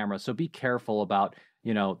over the camera. So be careful about,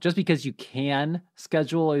 just because you can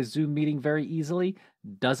schedule a Zoom meeting very easily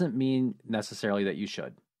doesn't mean necessarily that you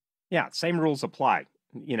should. Yeah, same rules apply.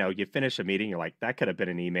 You finish a meeting, you're like, that could have been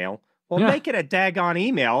an email. Well, make it a daggone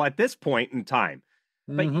email at this point in time.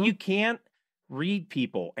 But you can't read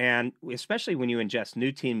people. And especially when you ingest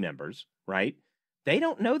new team members, right? They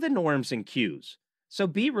don't know the norms and cues. So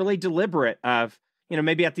be really deliberate of,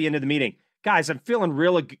 maybe at the end of the meeting, guys, I'm feeling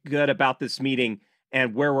really good about this meeting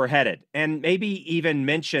and where we're headed. And maybe even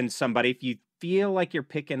mention somebody, if you feel like you're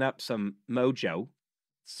picking up some mojo,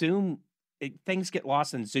 things get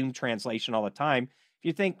lost in Zoom translation all the time. If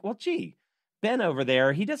you think, well, gee, Ben over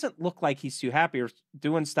there, he doesn't look like he's too happy or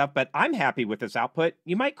doing stuff, but I'm happy with his output.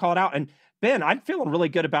 You might call it out. And Ben, I'm feeling really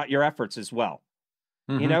good about your efforts as well.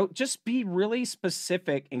 Just be really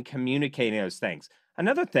specific in communicating those things.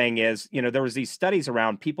 Another thing is, there was these studies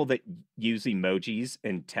around people that use emojis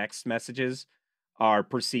in text messages are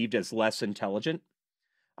perceived as less intelligent.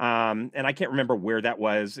 And I can't remember where that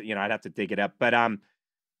was. I'd have to dig it up. But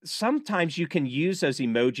sometimes you can use those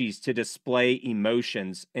emojis to display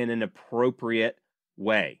emotions in an appropriate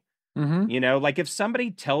way. Like if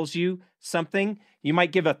somebody tells you something, you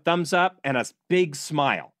might give a thumbs up and a big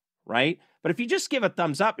smile, right? But if you just give a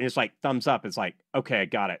thumbs up and it's like thumbs up, it's like, okay, I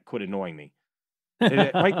got it. Quit annoying me.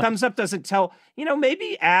 Right? Thumbs up doesn't tell,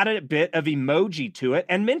 maybe add a bit of emoji to it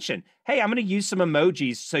and mention, hey, I'm going to use some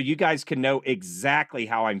emojis so you guys can know exactly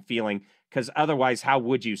how I'm feeling. Because otherwise, how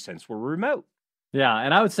would you since we're remote? Yeah.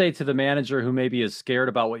 And I would say to the manager who maybe is scared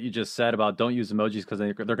about what you just said about don't use emojis because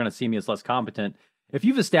they're going to see me as less competent. If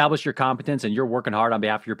you've established your competence and you're working hard on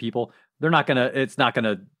behalf of your people, it's not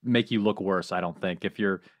gonna make you look worse, I don't think, if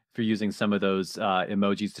you're using some of those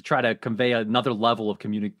emojis to try to convey another level of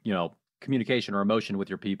communication or emotion with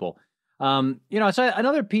your people. So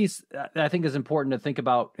another piece that I think is important to think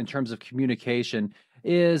about in terms of communication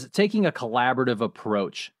is taking a collaborative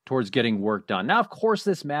approach towards getting work done. Now, of course,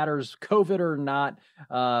 this matters, COVID or not,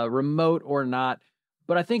 remote or not,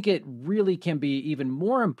 but I think it really can be even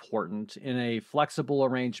more important in a flexible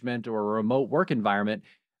arrangement or a remote work environment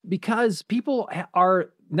because people are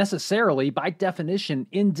necessarily, by definition,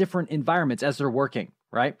 in different environments as they're working,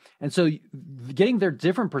 right? And so getting their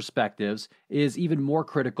different perspectives is even more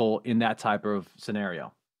critical in that type of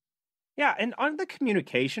scenario. Yeah, and on the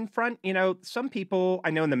communication front, some people I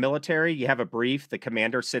know in the military, you have a brief, the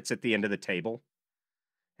commander sits at the end of the table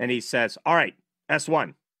and he says, "All right,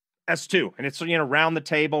 S1, S2." And it's, round the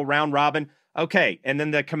table, round robin. Okay. And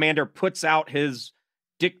then the commander puts out his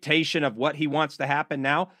dictation of what he wants to happen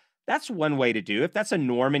now. That's one way to do. If that's a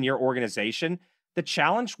norm in your organization, the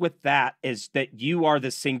challenge with that is that you are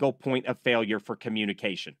the single point of failure for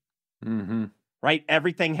communication. Mm-hmm. Right?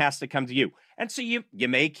 Everything has to come to you. And so you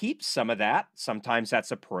may keep some of that. Sometimes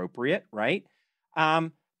that's appropriate, right?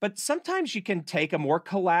 But sometimes you can take a more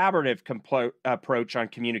collaborative approach on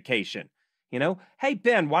communication. Hey,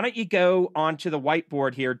 Ben, why don't you go onto the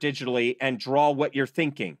whiteboard here digitally and draw what you're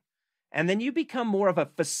thinking? And then you become more of a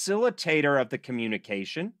facilitator of the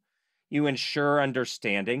communication. You ensure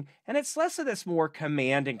understanding, and it's less of this more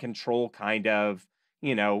command and control kind of,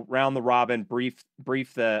 round the robin, brief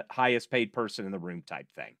the highest paid person in the room type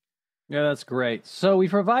thing. Yeah, that's great. So we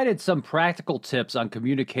provided some practical tips on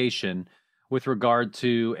communication with regard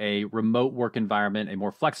to a remote work environment, a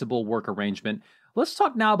more flexible work arrangement. Let's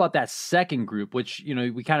talk now about that second group, which,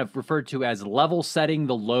 we kind of referred to as level setting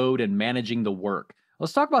the load and managing the work.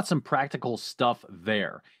 Let's talk about some practical stuff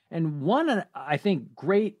there. And one, I think,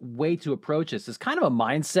 great way to approach this is kind of a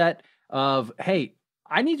mindset of, hey,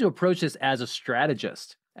 I need to approach this as a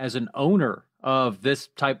strategist, as an owner of this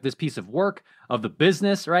piece of work, of the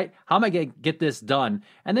business, right? How am I going to get this done?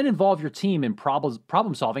 And then involve your team in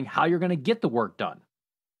problem solving, how you're going to get the work done.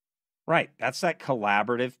 Right. That's that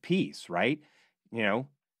collaborative piece, right?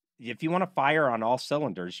 If you want to fire on all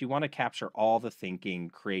cylinders, you want to capture all the thinking,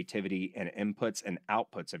 creativity, and inputs and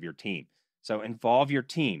outputs of your team. So involve your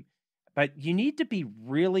team. But you need to be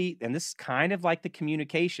really, and this is kind of like the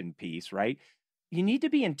communication piece, right? You need to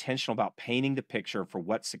be intentional about painting the picture for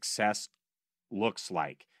what success looks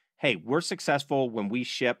like. Hey, we're successful when we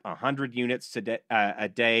ship 100 units a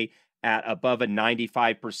day at above a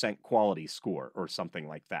 95% quality score or something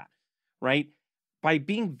like that, right? By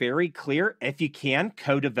being very clear, if you can,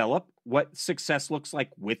 co-develop what success looks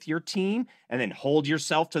like with your team and then hold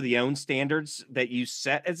yourself to the own standards that you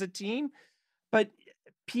set as a team. But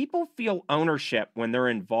people feel ownership when they're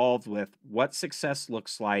involved with what success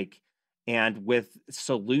looks like and with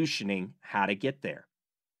solutioning how to get there.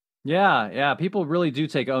 Yeah. People really do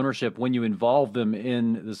take ownership when you involve them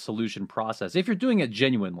in the solution process, if you're doing it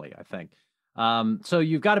genuinely, I think. So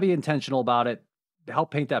you've got to be intentional about it,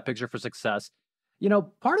 help paint that picture for success.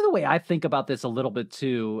 Part of the way I think about this a little bit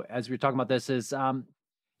too, as we were talking about this, is,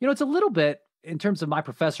 it's a little bit in terms of my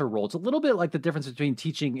professor role, it's a little bit like the difference between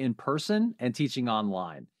teaching in person and teaching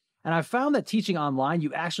online. And I found that teaching online,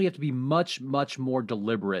 you actually have to be much, much more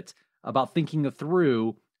deliberate about thinking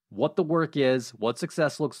through what the work is, what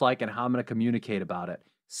success looks like, and how I'm going to communicate about it.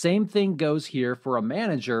 Same thing goes here for a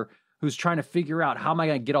manager who's trying to figure out how am I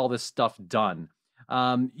going to get all this stuff done.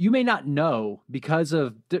 You may not know, because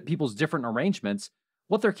of people's different arrangements,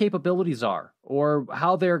 what their capabilities are or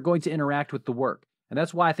how they're going to interact with the work. And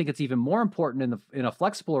that's why I think it's even more important in a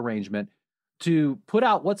flexible arrangement to put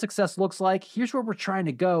out what success looks like. Here's where we're trying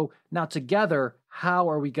to go. Now together, how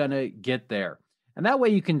are we going to get there? And that way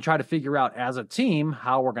you can try to figure out as a team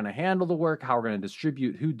how we're going to handle the work, how we're going to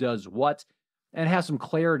distribute who does what, and have some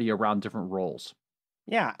clarity around different roles.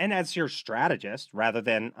 Yeah, and as your strategist, rather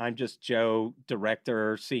than I'm just Joe,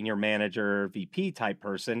 director, senior manager, VP type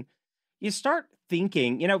person, you start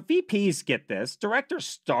thinking, VPs get this, directors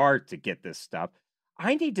start to get this stuff.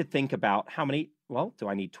 I need to think about do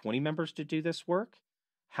I need 20 members to do this work?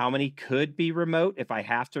 How many could be remote if I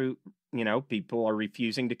have to, people are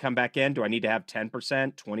refusing to come back in? Do I need to have 10%,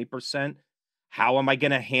 20%? How am I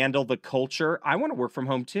going to handle the culture? I want to work from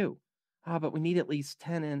home too. But we need at least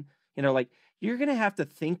 10 in, you're going to have to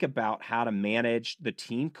think about how to manage the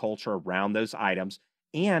team culture around those items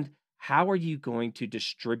and how are you going to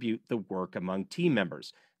distribute the work among team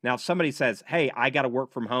members? Now, if somebody says, hey, I got to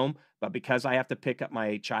work from home, but because I have to pick up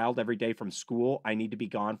my child every day from school, I need to be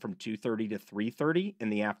gone from 2:30 to 3:30 in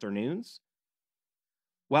the afternoons.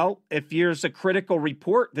 Well, if there's a critical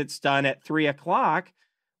report that's done at 3 o'clock,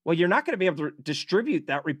 well, you're not going to be able to distribute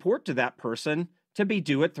that report to that person to be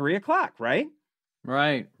due at 3 o'clock, right?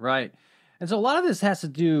 Right, right. And so a lot of this has to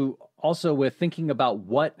do also with thinking about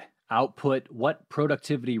what output, what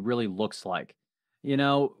productivity really looks like.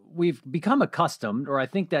 We've become accustomed, or I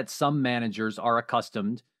think that some managers are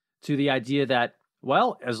accustomed to the idea that,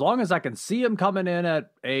 well, as long as I can see them coming in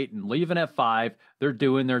at 8 and leaving at 5, they're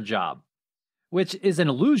doing their job, which is an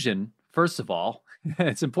illusion, first of all.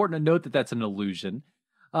 It's important to note that that's an illusion.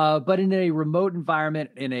 But in a remote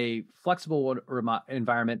environment, in a flexible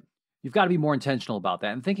environment, you've got to be more intentional about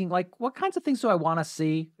that and thinking like, what kinds of things do I want to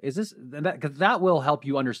see? Is this that? Because that will help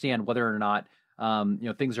you understand whether or not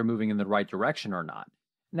things are moving in the right direction or not.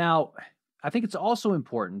 Now, I think it's also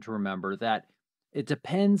important to remember that it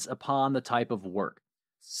depends upon the type of work.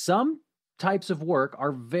 Some types of work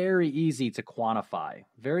are very easy to quantify,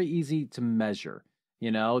 very easy to measure.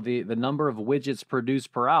 The number of widgets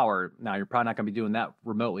produced per hour. Now, you're probably not going to be doing that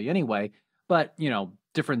remotely anyway, but,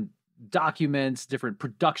 different documents, different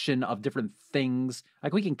production of different things,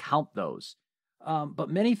 like we can count those. But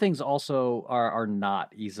many things also are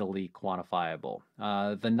not easily quantifiable.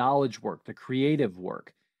 The knowledge work, the creative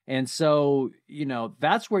work. And so,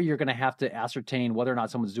 that's where you're going to have to ascertain whether or not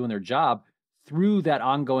someone's doing their job through that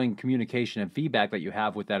ongoing communication and feedback that you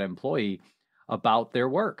have with that employee about their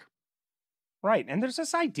work. Right. And there's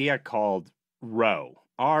this idea called ROWE,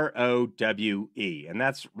 ROWE, and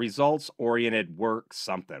that's results-oriented work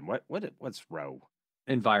something. What's ROWE?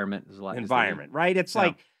 Environment. Environment, right? It's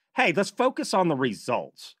like, hey, let's focus on the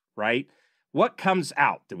results, right? What comes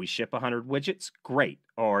out? Did we ship 100 widgets? Great.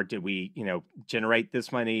 Or did we, generate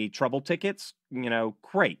this many trouble tickets?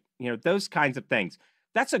 Great. Those kinds of things.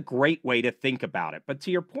 That's a great way to think about it. But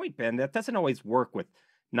to your point, Ben, that doesn't always work with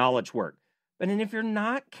knowledge work. But and if you're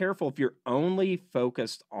not careful, if you're only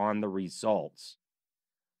focused on the results,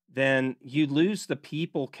 then you lose the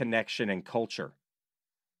people connection and culture.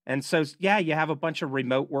 And so, yeah, you have a bunch of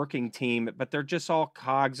remote working team, but they're just all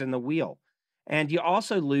cogs in the wheel. And you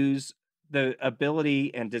also lose the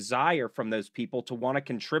ability and desire from those people to want to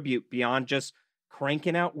contribute beyond just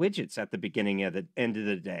cranking out widgets at the beginning of the end of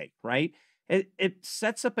the day, right? It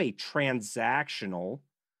sets up a transactional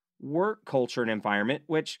work culture and environment,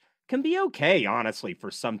 which can be okay, honestly,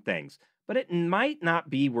 for some things, but it might not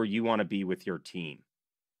be where you want to be with your team.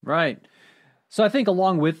 Right. So I think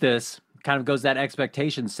along with this kind of goes that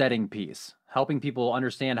expectation setting piece, helping people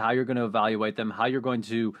understand how you're going to evaluate them, how you're going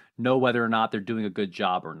to know whether or not they're doing a good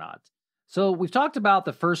job or not. So we've talked about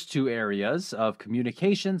the first two areas of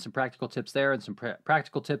communication, some practical tips there, and some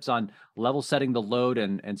practical tips on level setting the load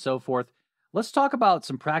and so forth. Let's talk about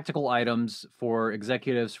some practical items for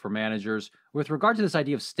executives, for managers, with regard to this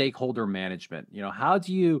idea of stakeholder management. How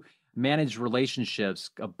do you manage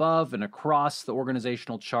relationships above and across the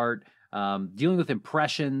organizational chart, dealing with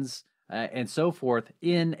impressions and so forth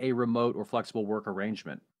in a remote or flexible work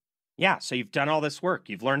arrangement? Yeah, so you've done all this work.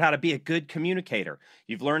 You've learned how to be a good communicator.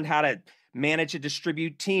 You've learned how to manage a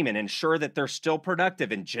distributed team and ensure that they're still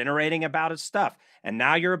productive and generating about stuff. And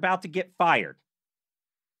now you're about to get fired.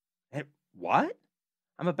 What?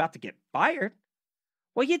 I'm about to get fired?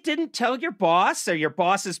 Well, you didn't tell your boss or your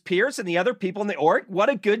boss's peers and the other people in the org what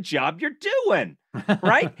a good job you're doing,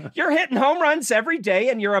 right? You're hitting home runs every day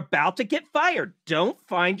and you're about to get fired. Don't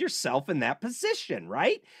find yourself in that position,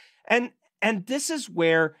 right? And this is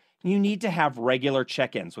where you need to have regular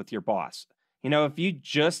check-ins with your boss. If you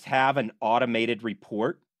just have an automated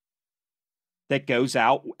report that goes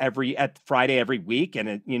out at Friday every week, and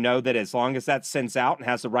that as long as that sends out and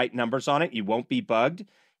has the right numbers on it, you won't be bugged.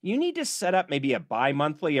 You need to set up maybe a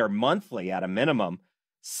bi-monthly or monthly at a minimum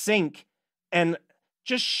sync and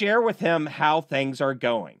just share with him how things are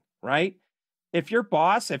going, right? If your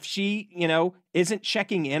boss, if she, isn't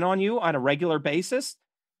checking in on you on a regular basis,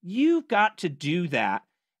 you've got to do that.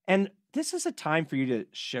 And this is a time for you to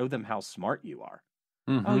show them how smart you are.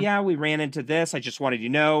 Mm-hmm. Oh, yeah, we ran into this. I just wanted you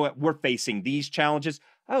to know we're facing these challenges.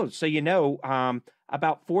 Oh, so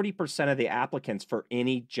about 40% of the applicants for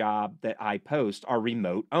any job that I post are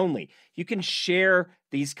remote only. You can share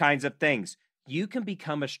these kinds of things. You can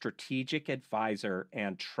become a strategic advisor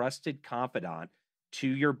and trusted confidant to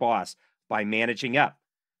your boss by managing up.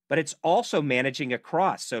 But it's also managing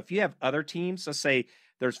across. So if you have other teams, let's say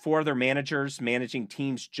there's 4 other managers managing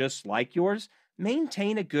teams just like yours,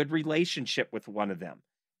 maintain a good relationship with one of them.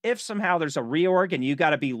 If somehow there's a reorg and you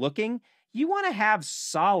got to be looking, you want to have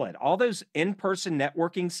solid, all those in-person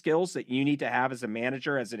networking skills that you need to have as a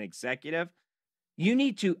manager, as an executive, you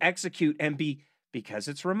need to execute and because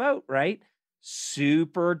it's remote, right?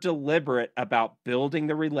 super deliberate about building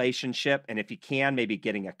the relationship. And if you can, maybe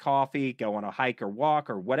getting a coffee, go on a hike or walk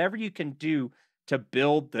or whatever you can do to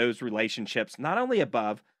build those relationships, not only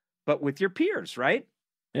above, but with your peers, right?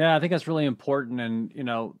 Yeah, I think that's really important. And,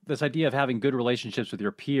 this idea of having good relationships with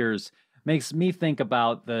your peers makes me think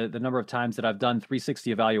about the number of times that I've done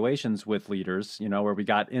 360 evaluations with leaders, where we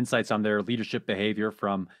got insights on their leadership behavior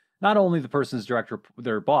from not only the person's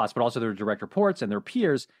their boss, but also their direct reports and their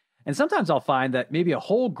peers. And sometimes I'll find that maybe a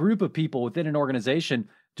whole group of people within an organization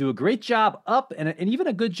do a great job up and even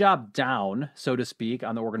a good job down, so to speak,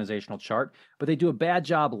 on the organizational chart, but they do a bad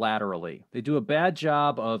job laterally. They do a bad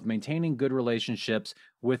job of maintaining good relationships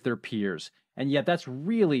with their peers. And yet that's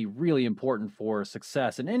really, really important for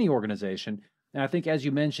success in any organization. And I think, as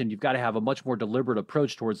you mentioned, you've got to have a much more deliberate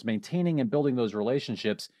approach towards maintaining and building those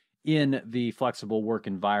relationships in the flexible work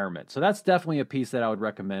environment. So that's definitely a piece that I would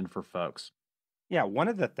recommend for folks. Yeah, one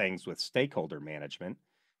of the things with stakeholder management,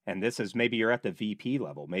 and this is maybe you're at the VP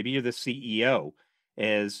level, maybe you're the CEO,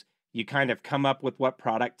 is you kind of come up with what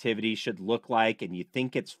productivity should look like and you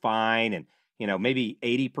think it's fine. And, maybe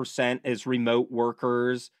 80% is remote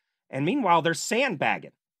workers. And meanwhile, they're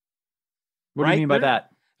sandbagging. What do you mean by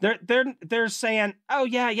that? They're saying, oh,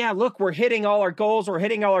 yeah, look, we're hitting all our goals.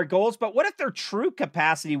 But what if their true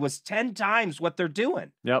capacity was 10 times what they're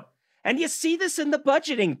doing? Yep. And you see this in the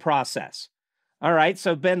budgeting process. All right,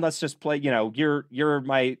 so Ben, let's just play, you're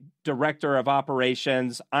my director of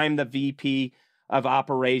operations. I'm the VP of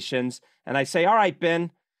operations. And I say, all right, Ben,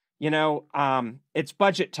 it's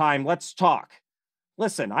budget time. Let's talk.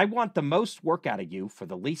 Listen, I want the most work out of you for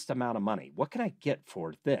the least amount of money. What can I get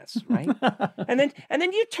for this, right? and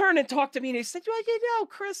then you turn and talk to me and you say, well,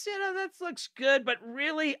 Chris, that looks good, but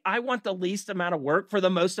really I want the least amount of work for the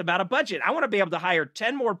most amount of budget. I want to be able to hire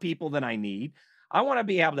 10 more people than I need. I want to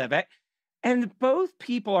be able to have. And both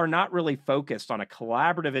people are not really focused on a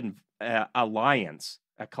collaborative alliance.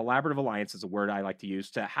 A collaborative alliance is a word I like to use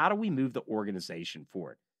to how do we move the organization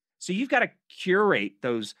forward? So you've got to curate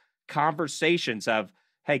those conversations of,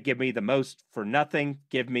 hey, give me the most for nothing,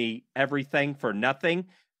 give me everything for nothing.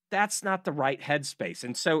 That's not the right headspace.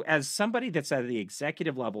 And so as somebody that's at the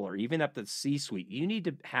executive level or even up the C-suite, you need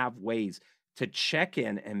to have ways to check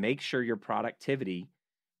in and make sure your productivity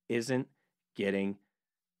isn't getting,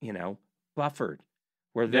 buffered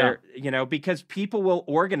where they're, because people will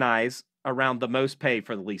organize around the most pay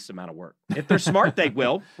for the least amount of work. If they're smart, they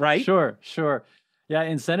will, right? Sure. Yeah,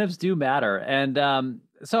 incentives do matter. And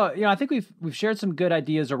so, I think we've shared some good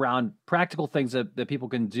ideas around practical things that people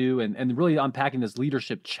can do and really unpacking this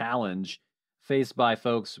leadership challenge faced by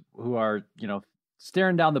folks who are,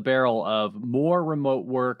 staring down the barrel of more remote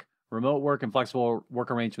work and flexible work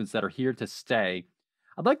arrangements that are here to stay.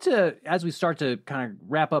 I'd like to, as we start to kind of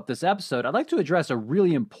wrap up this episode, I'd like to address a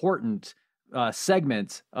really important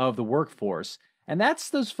segment of the workforce. And that's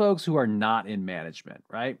those folks who are not in management,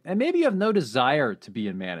 right? And maybe you have no desire to be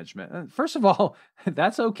in management. First of all,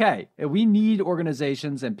 that's okay. We need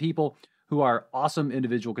organizations and people who are awesome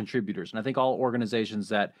individual contributors. And I think all organizations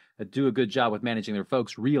that do a good job with managing their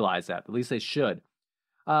folks realize that. At least they should.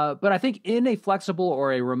 But I think in a flexible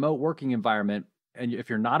or a remote working environment, and if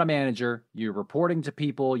you're not a manager, you're reporting to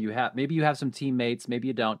people, maybe you have some teammates, maybe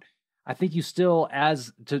you don't. I think you still,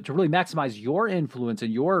 to really maximize your influence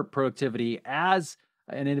and your productivity as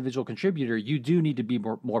an individual contributor, you do need to be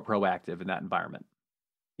more proactive in that environment.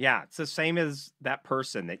 Yeah, it's the same as that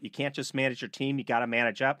person that you can't just manage your team, you got to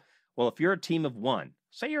manage up. Well, if you're a team of one,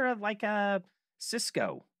 say you're like a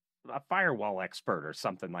Cisco, a firewall expert or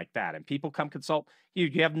something like that, and people come consult, you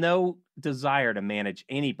have no desire to manage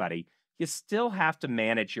anybody. You still have to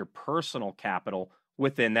manage your personal capital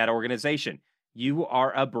within that organization. You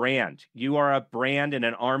are a brand. You are a brand in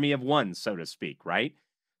an army of one, so to speak, right?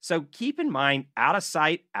 So keep in mind, out of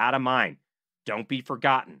sight, out of mind. Don't be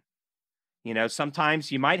forgotten.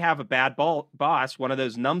 Sometimes you might have a bad boss, one of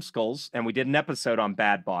those numbskulls, and we did an episode on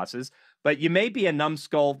bad bosses, but you may be a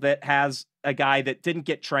numbskull that has a guy that didn't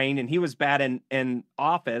get trained and he was bad in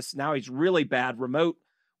office. Now he's really bad remote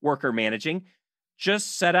worker managing.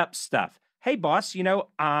 Just set up stuff. Hey, boss,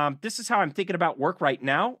 this is how I'm thinking about work right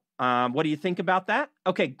now. What do you think about that?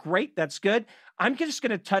 Okay, great. That's good. I'm just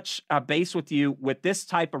going to touch base with you with this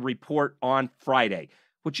type of report on Friday.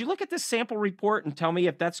 Would you look at this sample report and tell me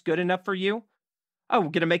if that's good enough for you? Oh, we're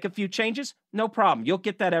going to make a few changes? No problem. You'll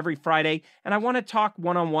get that every Friday. And I want to talk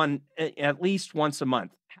one-on-one at least once a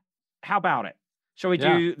month. How about it? Shall we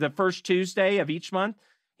do the first Tuesday of each month?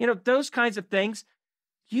 Those kinds of things.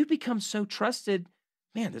 You become so trusted.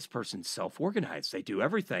 Man, this person's self-organized. They do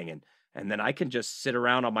everything. And And then I can just sit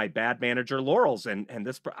around on my bad manager laurels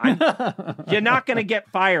you're not going to get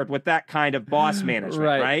fired with that kind of boss management,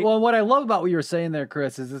 right? Well, what I love about what you were saying there,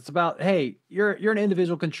 Chris, is it's about, hey, you're an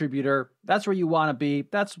individual contributor. That's where you want to be.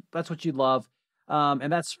 That's what you love.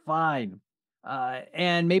 And that's fine.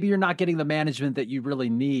 And maybe you're not getting the management that you really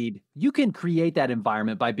need. You can create that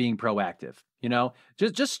environment by being proactive.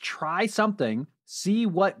 Just try something, see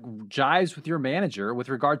what jives with your manager with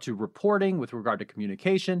regard to reporting, with regard to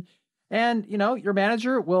communication. And, your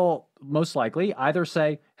manager will most likely either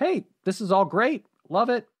say, hey, this is all great, love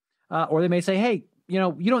it. Or they may say, hey, you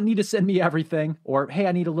don't need to send me everything, or, hey,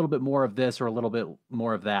 I need a little bit more of this or a little bit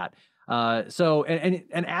more of that. So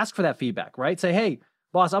ask for that feedback, right? Say, hey,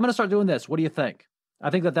 boss, I'm going to start doing this. What do you think? I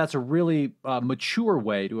think that's a really mature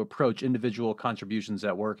way to approach individual contributions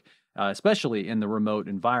at work, especially in the remote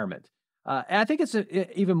environment. And I think it's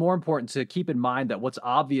even more important to keep in mind that what's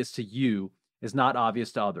obvious to you is not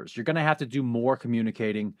obvious to others. You're going to have to do more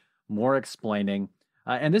communicating, more explaining.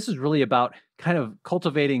 And this is really about kind of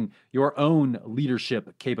cultivating your own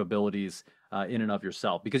leadership capabilities in and of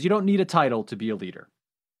yourself, because you don't need a title to be a leader.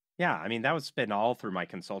 Yeah, I mean, that was been all through my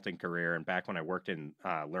consulting career and back when I worked in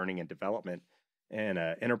learning and development in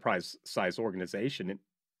an enterprise size organization.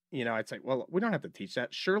 And, I'd say, well, we don't have to teach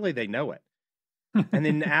that. Surely they know it. And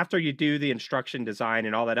then after you do the instruction design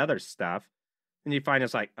and all that other stuff, then you find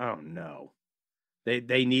it's like, oh no,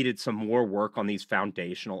 they needed some more work on these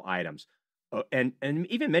foundational items. And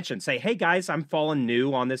even mention, say, hey guys, I'm falling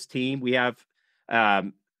new on this team. We have a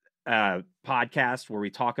podcast where we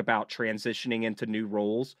talk about transitioning into new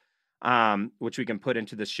roles, which we can put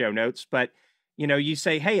into the show notes. But, you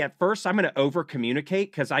say, hey, at first I'm going to over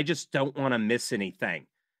communicate because I just don't want to miss anything.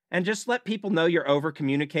 And just let people know you're over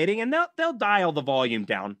communicating, and they'll dial the volume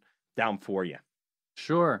down for you.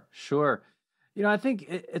 Sure. I think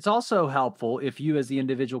it's also helpful if you, as the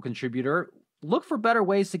individual contributor, look for better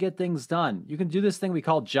ways to get things done. You can do this thing we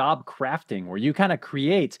call job crafting, where you kind of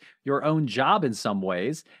create your own job in some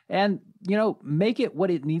ways and, make it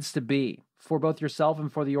what it needs to be for both yourself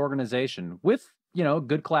and for the organization with,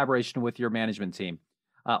 good collaboration with your management team.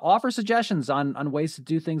 Offer suggestions on ways to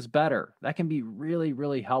do things better. That can be really,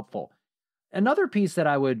 really helpful. Another piece that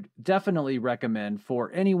I would definitely recommend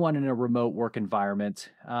for anyone in a remote work environment,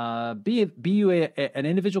 be you an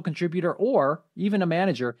individual contributor or even a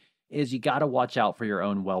manager, is you got to watch out for your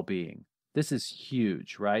own well-being. This is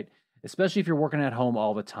huge, right? Especially if you're working at home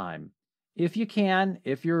all the time. If you can,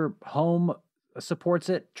 if your home supports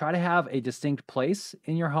it, try to have a distinct place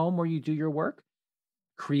in your home where you do your work.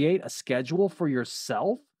 Create a schedule for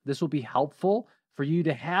yourself. This will be helpful for you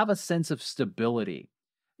to have a sense of stability.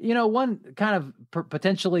 One kind of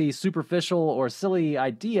potentially superficial or silly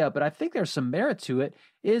idea, but I think there's some merit to it,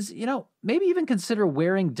 is, maybe even consider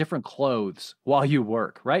wearing different clothes while you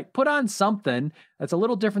work, right? Put on something that's a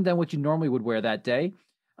little different than what you normally would wear that day,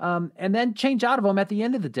 and then change out of them at the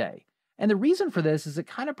end of the day. And the reason for this is it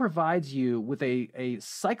kind of provides you with a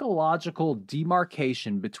psychological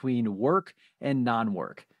demarcation between work and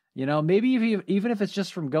non-work. Maybe even if it's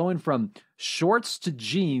just from going from shorts to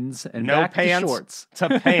jeans and no back pants to shorts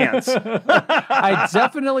to pants. I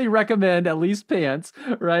definitely recommend at least pants,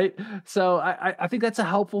 right? So I think that's a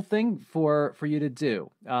helpful thing for you to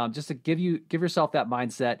do, just to give yourself that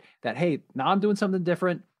mindset that, hey, now I'm doing something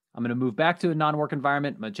different. I'm going to move back to a non-work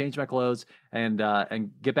environment. I'm going to change my clothes and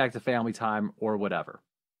get back to family time or whatever.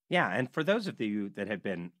 Yeah, and for those of you that have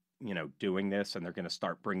been doing this and they're going to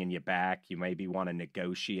start bringing you back, you maybe want to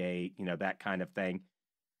negotiate, that kind of thing.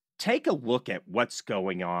 Take a look at what's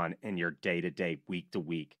going on in your day-to-day,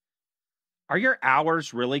 week-to-week. Are your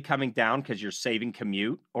hours really coming down because you're saving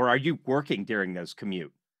commute, or are you working during those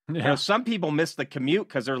commute? Yeah. Some people miss the commute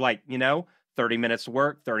because they're like, 30 minutes to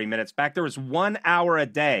work, 30 minutes back. There was 1 hour a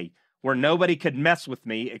day where nobody could mess with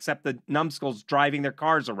me except the numbskulls driving their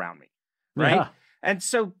cars around me, right? Yeah. And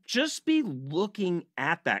so just be looking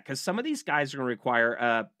at that, because some of these guys are going to require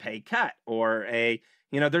a pay cut or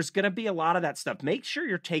there's going to be a lot of that stuff. Make sure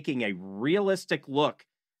you're taking a realistic look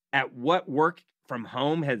at what work from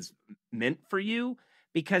home has meant for you,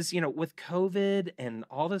 because, with COVID and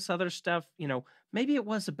all this other stuff, maybe it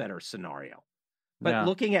was a better scenario. But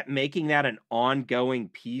looking at making that an ongoing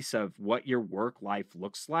piece of what your work life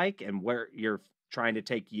looks like and where you're trying to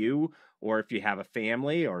take you, or if you have a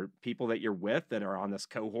family or people that you're with that are on this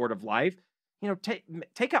cohort of life,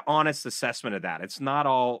 take an honest assessment of that. It's not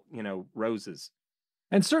all, roses.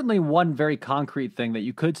 And certainly one very concrete thing that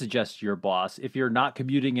you could suggest to your boss if you're not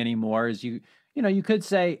commuting anymore is you could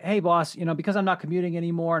say, hey, boss, because I'm not commuting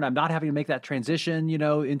anymore and I'm not having to make that transition,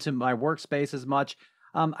 into my workspace as much,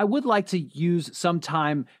 I would like to use some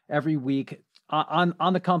time every week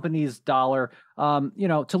on the company's dollar,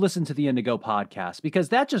 to listen to the Indigo podcast, because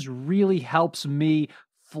that just really helps me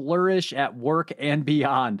flourish at work and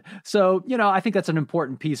beyond. So, I think that's an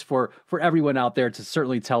important piece for everyone out there to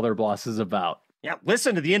certainly tell their bosses about. Yeah,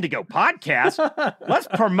 listen to the Indigo podcast. Let's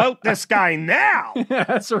promote this guy now. Yeah,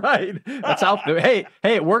 that's right. That's how. Hey,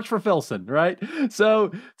 it worked for Filson, right?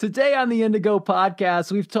 So today on the Indigo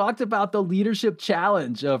podcast, we've talked about the leadership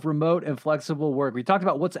challenge of remote and flexible work. We talked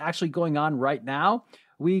about what's actually going on right now.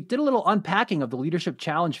 We did a little unpacking of the leadership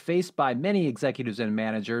challenge faced by many executives and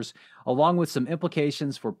managers, along with some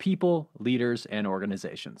implications for people, leaders, and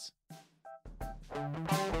organizations.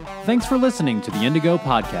 Thanks for listening to the Indigo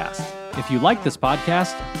Podcast. If you like this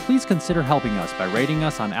podcast, please consider helping us by rating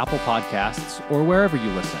us on Apple Podcasts or wherever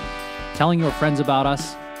you listen, telling your friends about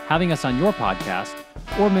us, having us on your podcast,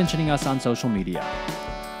 or mentioning us on social media.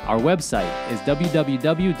 Our website is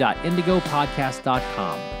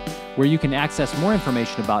www.indigopodcast.com, where you can access more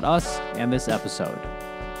information about us and this episode.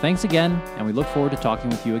 Thanks again, and we look forward to talking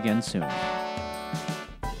with you again soon.